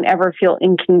 You don't ever feel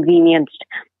inconvenienced,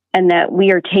 and that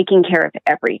we are taking care of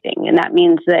everything. And that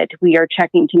means that we are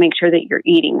checking to make sure that you're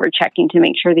eating. We're checking to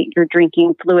make sure that you're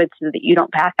drinking fluids so that you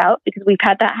don't pass out, because we've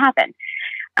had that happen.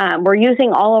 We're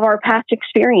using all of our past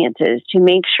experiences to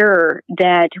make sure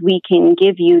that we can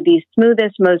give you the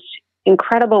smoothest, most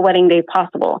incredible wedding day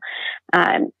possible.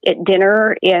 At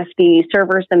dinner, if the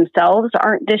servers themselves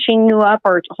aren't dishing you up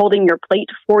or holding your plate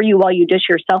for you while you dish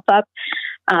yourself up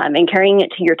and carrying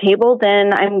it to your table,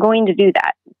 then I'm going to do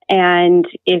that. And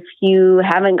if you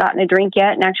haven't gotten a drink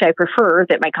yet, and actually I prefer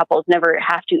that my couples never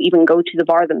have to even go to the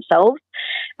bar themselves,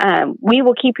 we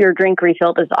will keep your drink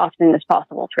refilled as often as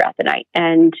possible throughout the night.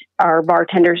 And our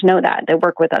bartenders know that. They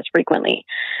work with us frequently.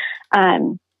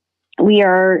 We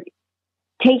are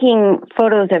taking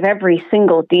photos of every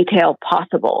single detail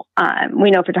possible.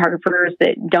 We know photographers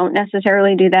that don't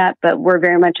necessarily do that, but we're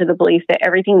very much of the belief that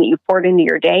everything that you poured into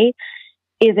your day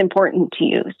is important to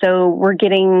you. So we're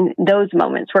getting those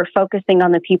moments. We're focusing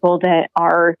on the people that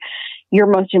are your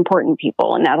most important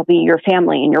people, and that'll be your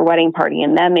family and your wedding party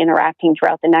and them interacting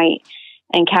throughout the night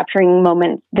and capturing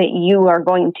moments that you are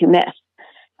going to miss.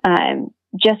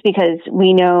 Just because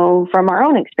we know from our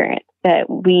own experience that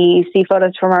we see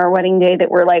photos from our wedding day that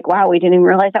we're like, wow, we didn't even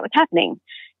realize that was happening.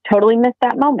 Totally missed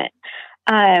that moment.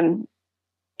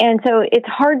 And so it's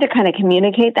hard to kind of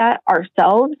communicate that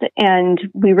ourselves. And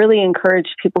we really encourage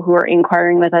people who are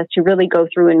inquiring with us to really go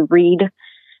through and read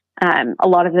a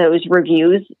lot of those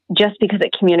reviews, just because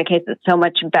it communicates it so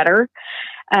much better.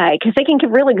 Because they can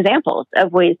give real examples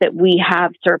of ways that we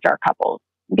have served our couples.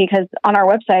 Because on our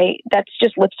website, that's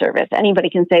just lip service. Anybody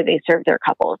can say they served their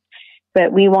couples.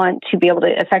 But we want to be able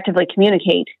to effectively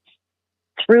communicate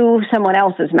through someone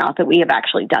else's mouth that we have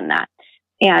actually done that.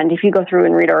 And if you go through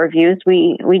and read our reviews,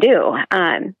 we do.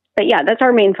 But yeah, that's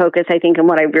our main focus, I think, and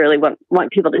what I really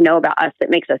want people to know about us that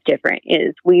makes us different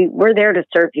is we're there to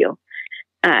serve you.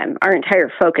 Our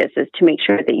entire focus is to make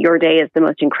sure that your day is the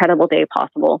most incredible day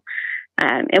possible.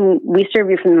 And we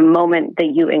serve you from the moment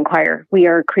that you inquire. We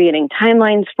are creating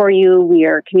timelines for you. We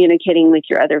are communicating with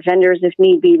your other vendors if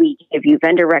need be. We give you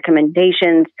vendor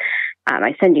recommendations.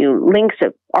 I send you links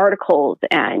of articles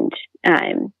and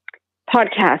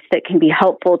podcasts that can be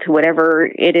helpful to whatever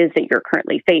it is that you're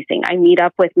currently facing. I meet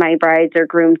up with my brides or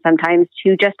grooms sometimes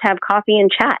to just have coffee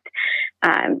and chat.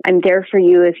 I'm there for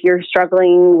you if you're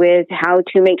struggling with how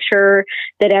to make sure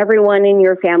that everyone in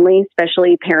your family,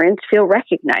 especially parents, feel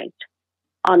recognized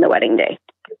on the wedding day.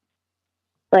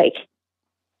 Like,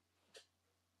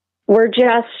 we're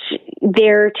just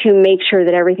there to make sure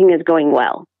that everything is going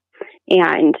well.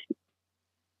 And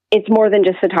it's more than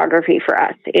just photography for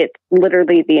us. It's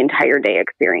literally the entire day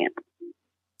experience.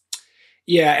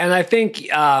 Yeah. And I think,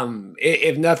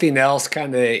 if nothing else,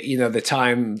 kind of, the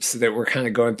times that we're kind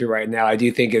of going through right now, I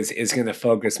do think is going to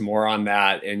focus more on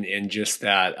that and just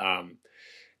that,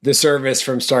 the service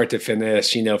from start to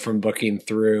finish, from booking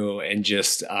through and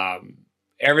just,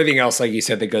 everything else, like you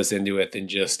said, that goes into it, and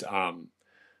just,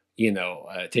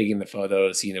 taking the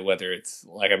photos, whether it's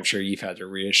like, I'm sure you've had to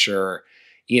reassure,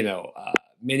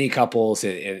 many couples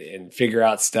and figure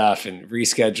out stuff and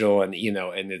reschedule, and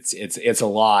and it's a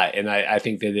lot. And I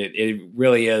think that it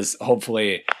really is.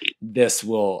 Hopefully this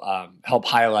will help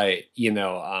highlight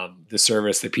the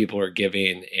service that people are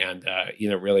giving, and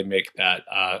really make that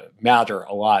matter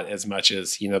a lot, as much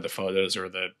as the photos or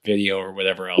the video or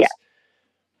whatever else.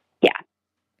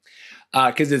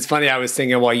 Because it's funny, I was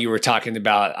thinking while you were talking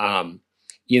about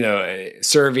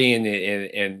serving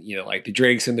and like the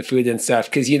drinks and the food and stuff.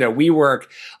 Cause, we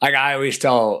work, like I always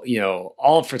tell,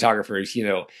 all photographers,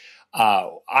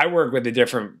 I work with a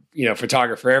different,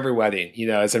 photographer every wedding,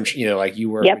 as I'm, like you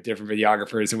work with different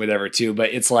videographers and whatever too.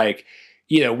 But it's like,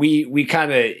 we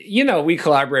kind of, we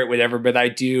collaborate, whatever, but I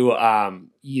do,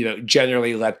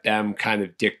 generally let them kind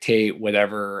of dictate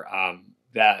whatever,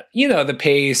 that, the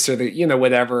pace or the,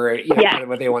 whatever, kind of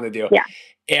what they want to do. Yeah.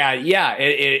 And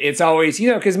it's always,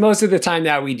 because most of the time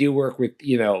now we do work with,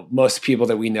 most people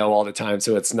that we know all the time.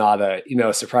 So it's not a,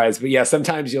 surprise. But yeah,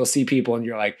 sometimes you'll see people and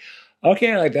you're like,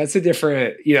 okay, like that's a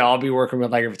different, I'll be working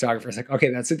with like a photographer. It's like, okay,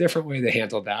 that's a different way to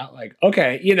handle that. Like,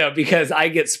 okay, because I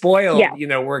get spoiled,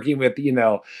 working with,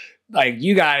 like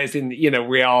you guys, and,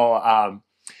 we all,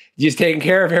 just taking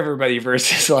care of everybody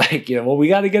versus like, well, we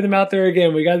got to get them out there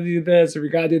again. We got to do this or we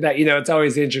got to do that. It's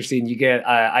always interesting. You get,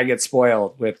 I get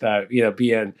spoiled with,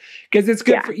 being, cause it's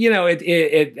good for,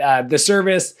 the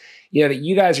service, that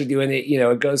you guys are doing it,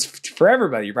 it goes for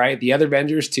everybody, right? The other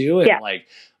vendors too. And like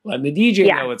letting the DJ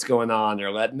know what's going on, or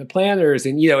letting the planners,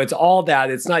 and, it's all that.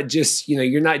 It's not just,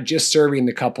 you're not just serving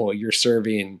the couple, you're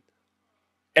serving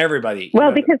everybody.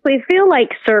 Well, because we feel like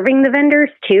serving the vendors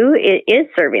too, it is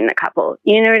serving the couple.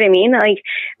 You know what I mean? Like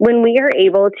when we are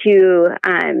able to,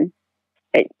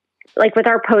 like with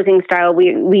our posing style,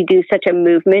 we do such a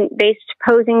movement-based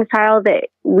posing style that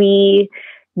we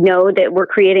know that we're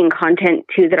creating content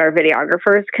too that our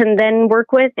videographers can then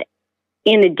work with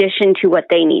in addition to what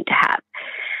they need to have.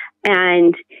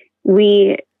 And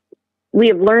we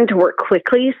have learned to work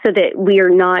quickly so that we are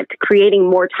not creating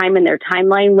more time in their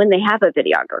timeline when they have a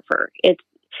videographer.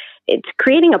 It's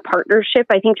creating a partnership,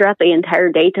 I think, throughout the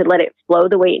entire day to let it flow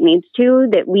the way it needs to,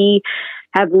 that we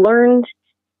have learned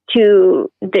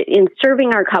that in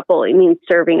serving our couple, it means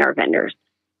serving our vendors.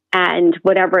 And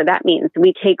whatever that means,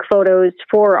 we take photos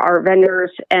for our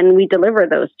vendors and we deliver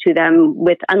those to them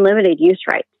with unlimited use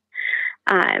rights.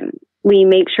 We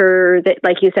make sure that,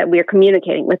 like you said, we are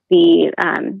communicating with the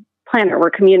planner,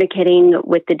 we're communicating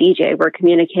with the DJ, we're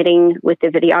communicating with the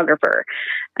videographer.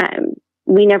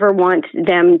 we never want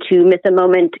them to miss a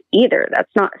moment either.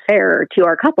 That's not fair to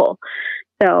our couple.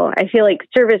 So I feel like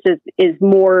service is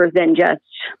more than just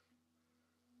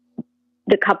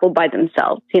the couple by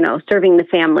themselves, you know, serving the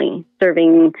family,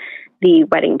 serving the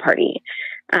wedding party,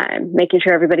 making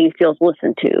sure everybody feels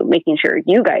listened to, making sure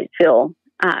you guys feel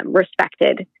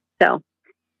respected. So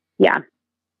yeah,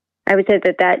 I would say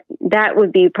that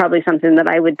would be probably something that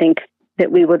I would think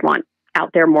that we would want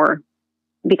out there more,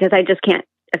 because I just can't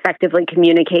effectively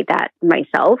communicate that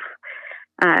myself.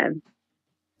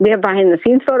 We have behind the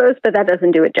scenes photos, but that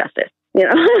doesn't do it justice, you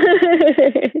know?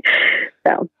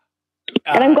 So,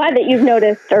 and I'm glad that you've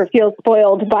noticed or feel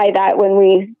spoiled by that when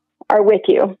we are with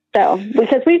you. So,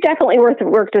 because we've definitely worked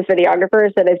with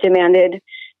videographers that have demanded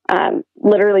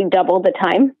literally double the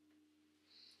time,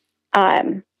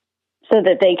 so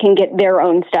that they can get their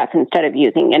own stuff instead of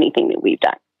using anything that we've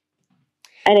done.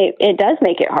 And it does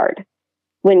make it hard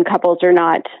when couples are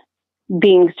not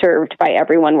being served by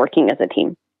everyone working as a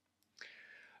team.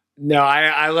 No,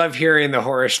 I love hearing the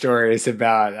horror stories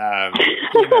about,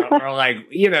 you know, or like,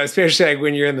 you know, especially like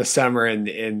when you're in the summer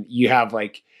and you have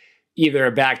like either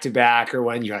a back-to-back or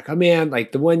one, you're like, oh man,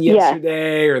 like the one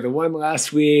yesterday or the one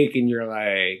last week. And you're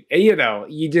like, you know,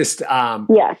 you just,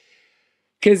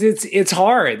 because it's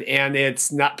hard and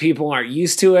it's not, people aren't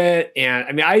used to it. And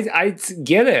I mean, I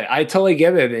get it. I totally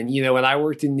get it. And, you know, when I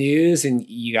worked in news and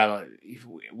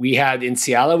we had in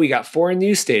Seattle, we got 4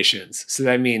 news stations. So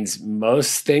that means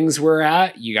most things we're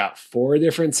at, you got 4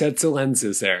 different sets of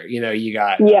lenses there. You know, you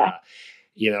got,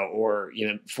 you know, or, you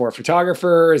know, 4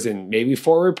 photographers and maybe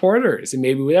 4 reporters and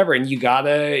maybe whatever. And you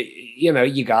gotta, you know,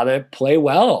 you gotta play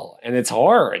well, and it's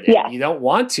hard. And you don't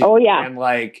want to. And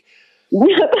like,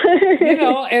 you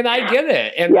know, and I get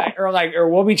it. And or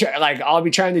we'll be I'll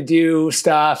be trying to do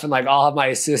stuff and like I'll have my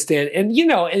assistant and, you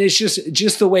know, and it's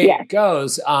just the way it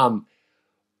goes.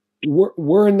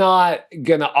 We're not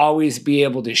going to always be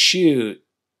able to shoot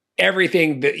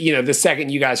everything that, you know, the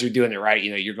second you guys are doing it right, you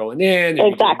know, you're going in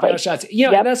and you're doing shots, you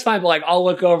know, and that's fine. But like, I'll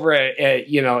look over at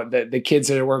you know, the kids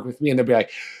that work with me and they'll be like,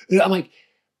 I'm like,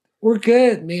 we're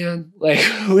good, man. Like,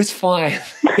 it's fine.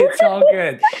 It's all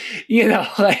good. You know,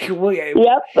 like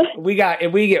we got,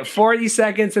 if we get 40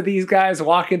 seconds of these guys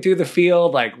walking through the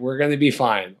field, like we're going to be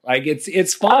fine. Like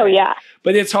it's fine. Oh yeah.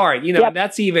 But it's hard, you know, and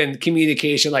that's even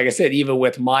communication. Like I said, even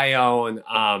with my own,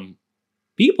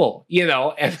 people, you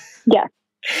know, and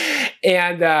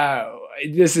and,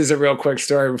 this is a real quick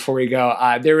story before we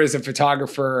go. There was a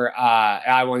photographer,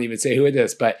 I won't even say who it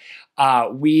is, but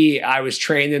I was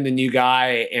training the new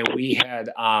guy and we had,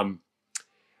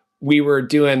 we were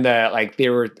doing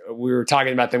we were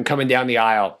talking about them coming down the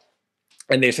aisle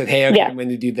and they said, hey, okay, I'm going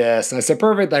to do this. And I said,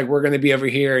 perfect. Like, we're going to be over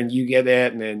here and you get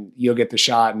it and then you'll get the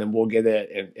shot and then we'll get it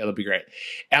and it'll be great.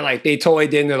 And like, they totally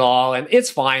didn't at all. And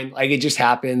it's fine. Like, it just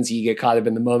happens. You get caught up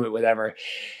in the moment, whatever.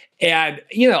 And,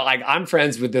 you know, like I'm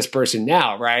friends with this person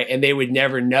now, right? And they would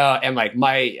never know. And like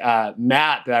my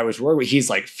Matt that I was working with, he's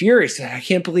like furious. I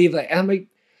can't believe that. And I'm like,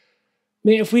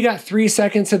 man, if we got 3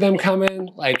 seconds of them coming,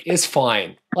 like it's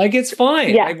fine. Like it's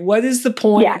fine. Like what is the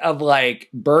point of like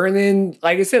burning?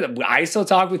 Like I said, I still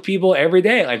talk with people every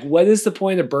day. Like what is the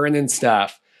point of burning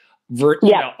stuff? You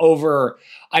know, over,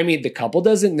 I mean, the couple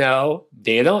doesn't know.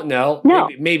 They don't know. No.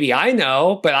 Maybe I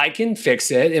know, but I can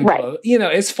fix it. And, you know,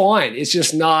 it's fine. It's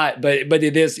just not, but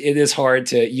it is hard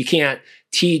to, you can't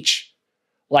teach,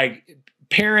 like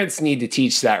parents need to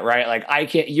teach that, right? Like I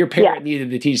can't, your parent needed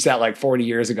to teach that like 40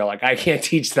 years ago. Like I can't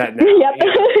teach that now. You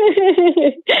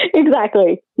know?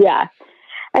 Exactly. Yeah.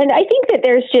 And I think that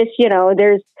there's just, you know,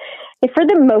 for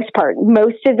the most part,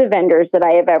 most of the vendors that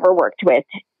I have ever worked with,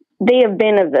 they have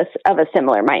been of a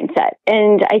similar mindset.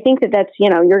 And I think that that's,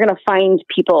 you know, you're going to find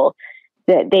people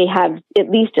that they have at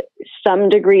least some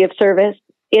degree of service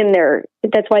in their,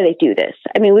 that's why they do this.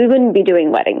 I mean, we wouldn't be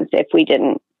doing weddings if we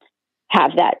didn't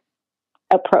have that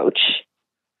approach,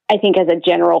 I think, as a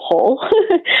general whole.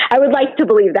 I would like to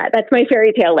believe that. That's my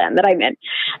fairy tale land that I'm in.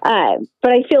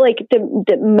 But I feel like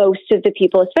the most of the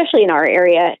people, especially in our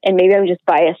area, and maybe I'm just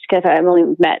biased because I've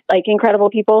only met like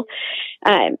incredible people,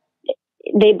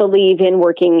 they believe in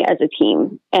working as a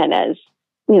team and as,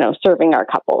 you know, serving our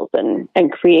couples and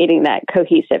creating that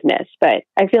cohesiveness. But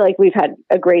I feel like we've had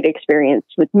a great experience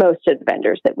with most of the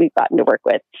vendors that we've gotten to work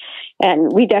with.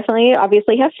 And we definitely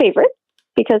obviously have favorites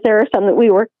because there are some that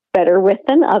we work better with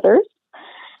than others.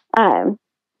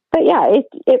 But yeah,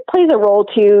 it plays a role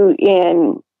too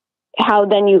in how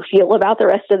then you feel about the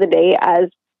rest of the day as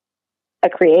a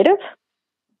creative.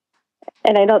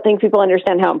 And I don't think people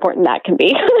understand how important that can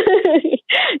be.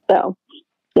 So,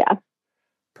 yeah.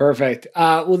 Perfect.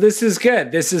 Well, this is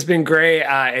good. This has been great.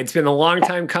 It's been a long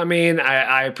time coming.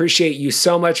 I appreciate you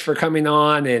so much for coming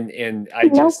on, and I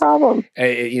No just, problem.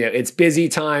 it's busy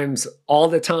times all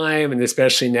the time, and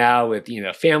especially now with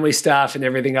family stuff and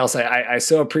everything else. I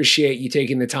so appreciate you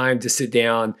taking the time to sit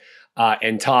down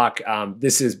and talk.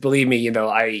 This is, believe me,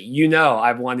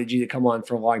 I've wanted you to come on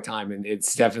for a long time, and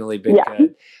it's definitely been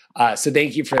good. So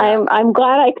thank you for that. I'm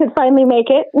glad I could finally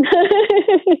make it.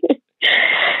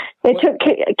 It took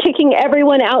kicking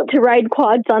everyone out to ride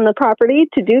quads on the property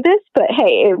to do this, but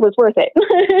hey, it was worth it.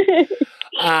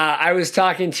 I was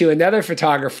talking to another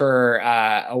photographer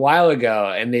a while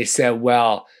ago, and they said,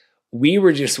 well, we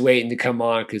were just waiting to come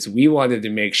on because we wanted to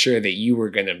make sure that you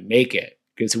were going to make it,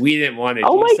 because we didn't want to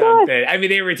do something. God. I mean,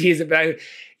 they were teasing about,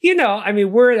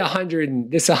 we're at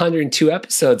 102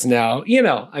 episodes now,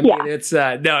 it's,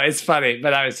 no, it's funny,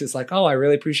 but I was just like, oh, I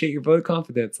really appreciate your vote of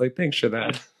confidence. Like, thanks for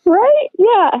that. Right.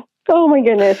 Yeah. Oh my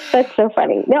goodness. That's so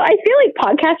funny. No, I feel like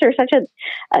podcasts are such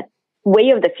a way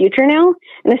of the future now.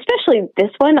 And especially this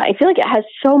one, I feel like it has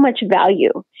so much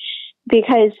value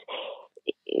because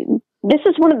this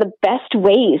is one of the best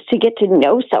ways to get to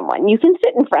know someone. You can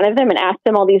sit in front of them and ask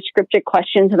them all these scripted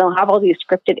questions and they'll have all these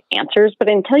scripted answers. But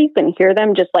until you can hear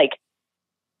them just like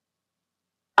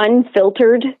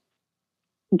unfiltered,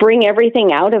 bring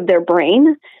everything out of their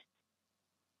brain,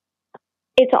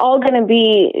 it's all going to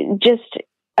be just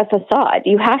a facade.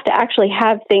 You have to actually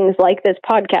have things like this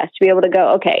podcast to be able to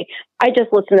go, okay, I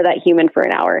just listened to that human for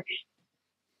an hour.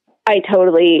 I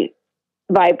totally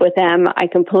vibe with them. I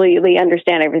completely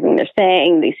understand everything they're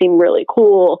saying. They seem really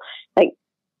cool. Like,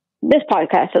 this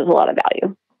podcast has a lot of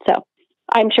value. So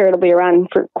I'm sure it'll be around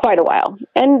for quite a while.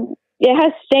 And it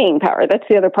has staying power. That's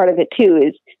the other part of it too,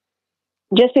 is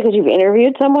just because you've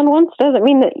interviewed someone once doesn't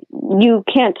mean that you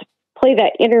can't play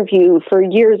that interview for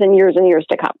years and years and years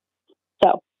to come.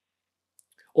 So,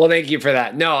 well, thank you for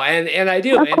that. No, and I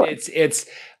do, and it's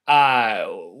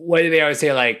what do they always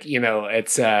say? Like,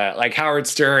 it's like Howard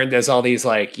Stern does all these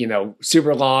like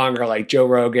super long, or like Joe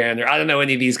Rogan, or I don't know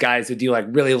any of these guys that do like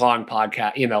really long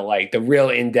podcast, like the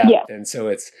real in depth. Yeah. And so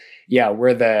it's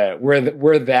we're that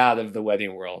of the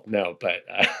wedding world. No, but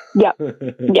yeah.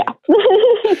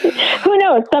 Who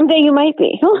knows? Someday you might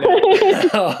be.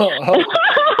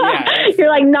 You're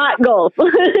like, not goals.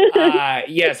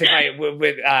 Yes, if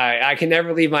I can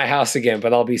never leave my house again,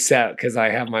 but I'll be set because I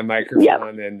have my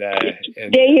microphone. And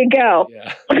there you go.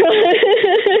 Yeah.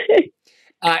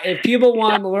 If people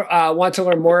want to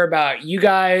learn more about you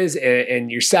guys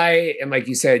and your site, and like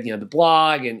you said, the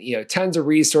blog and tons of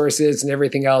resources and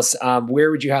everything else,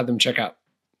 where would you have them check out?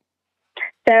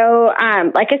 So,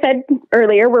 like I said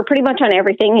earlier, we're pretty much on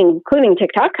everything, including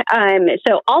TikTok.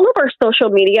 So all of our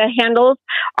social media handles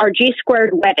are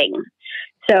GSquared Wedding.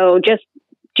 So just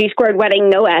GSquared Wedding,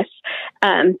 no S.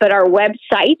 But our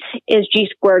website is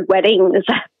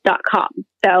GSquaredWeddings.com.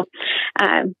 So,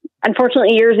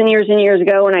 unfortunately, years and years and years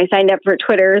ago, when I signed up for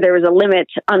Twitter, there was a limit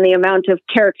on the amount of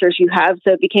characters you have.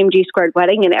 So it became GSquared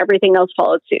Wedding, and everything else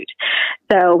followed suit.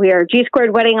 So we are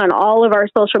GSquared Wedding on all of our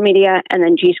social media, and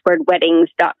then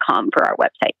GSquaredWeddings.com for our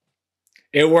website.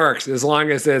 It works as long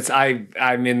as it's,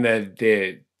 I'm in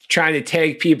the trying to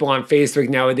tag people on Facebook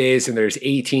nowadays, and there's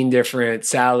 18 different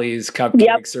Sally's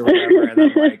cupcakes or whatever. And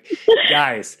I'm like,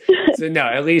 guys, so no,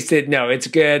 at least it's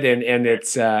good. And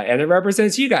it's, and it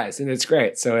represents you guys, and it's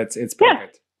great. So it's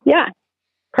perfect. Yeah.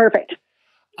 Perfect.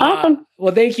 Awesome.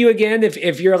 Well, thank you again.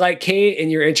 If you're like Kate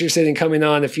and you're interested in coming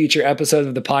on a future episode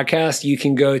of the podcast, you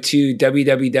can go to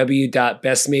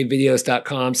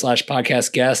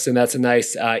www.bestmadevideos.com/podcast guest. And that's a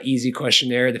nice, easy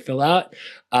questionnaire to fill out.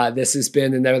 This has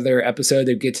been another episode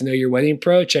of Get to Know Your Wedding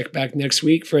Pro. Check back next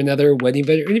week for another wedding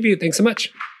vendor interview. Thanks so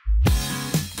much.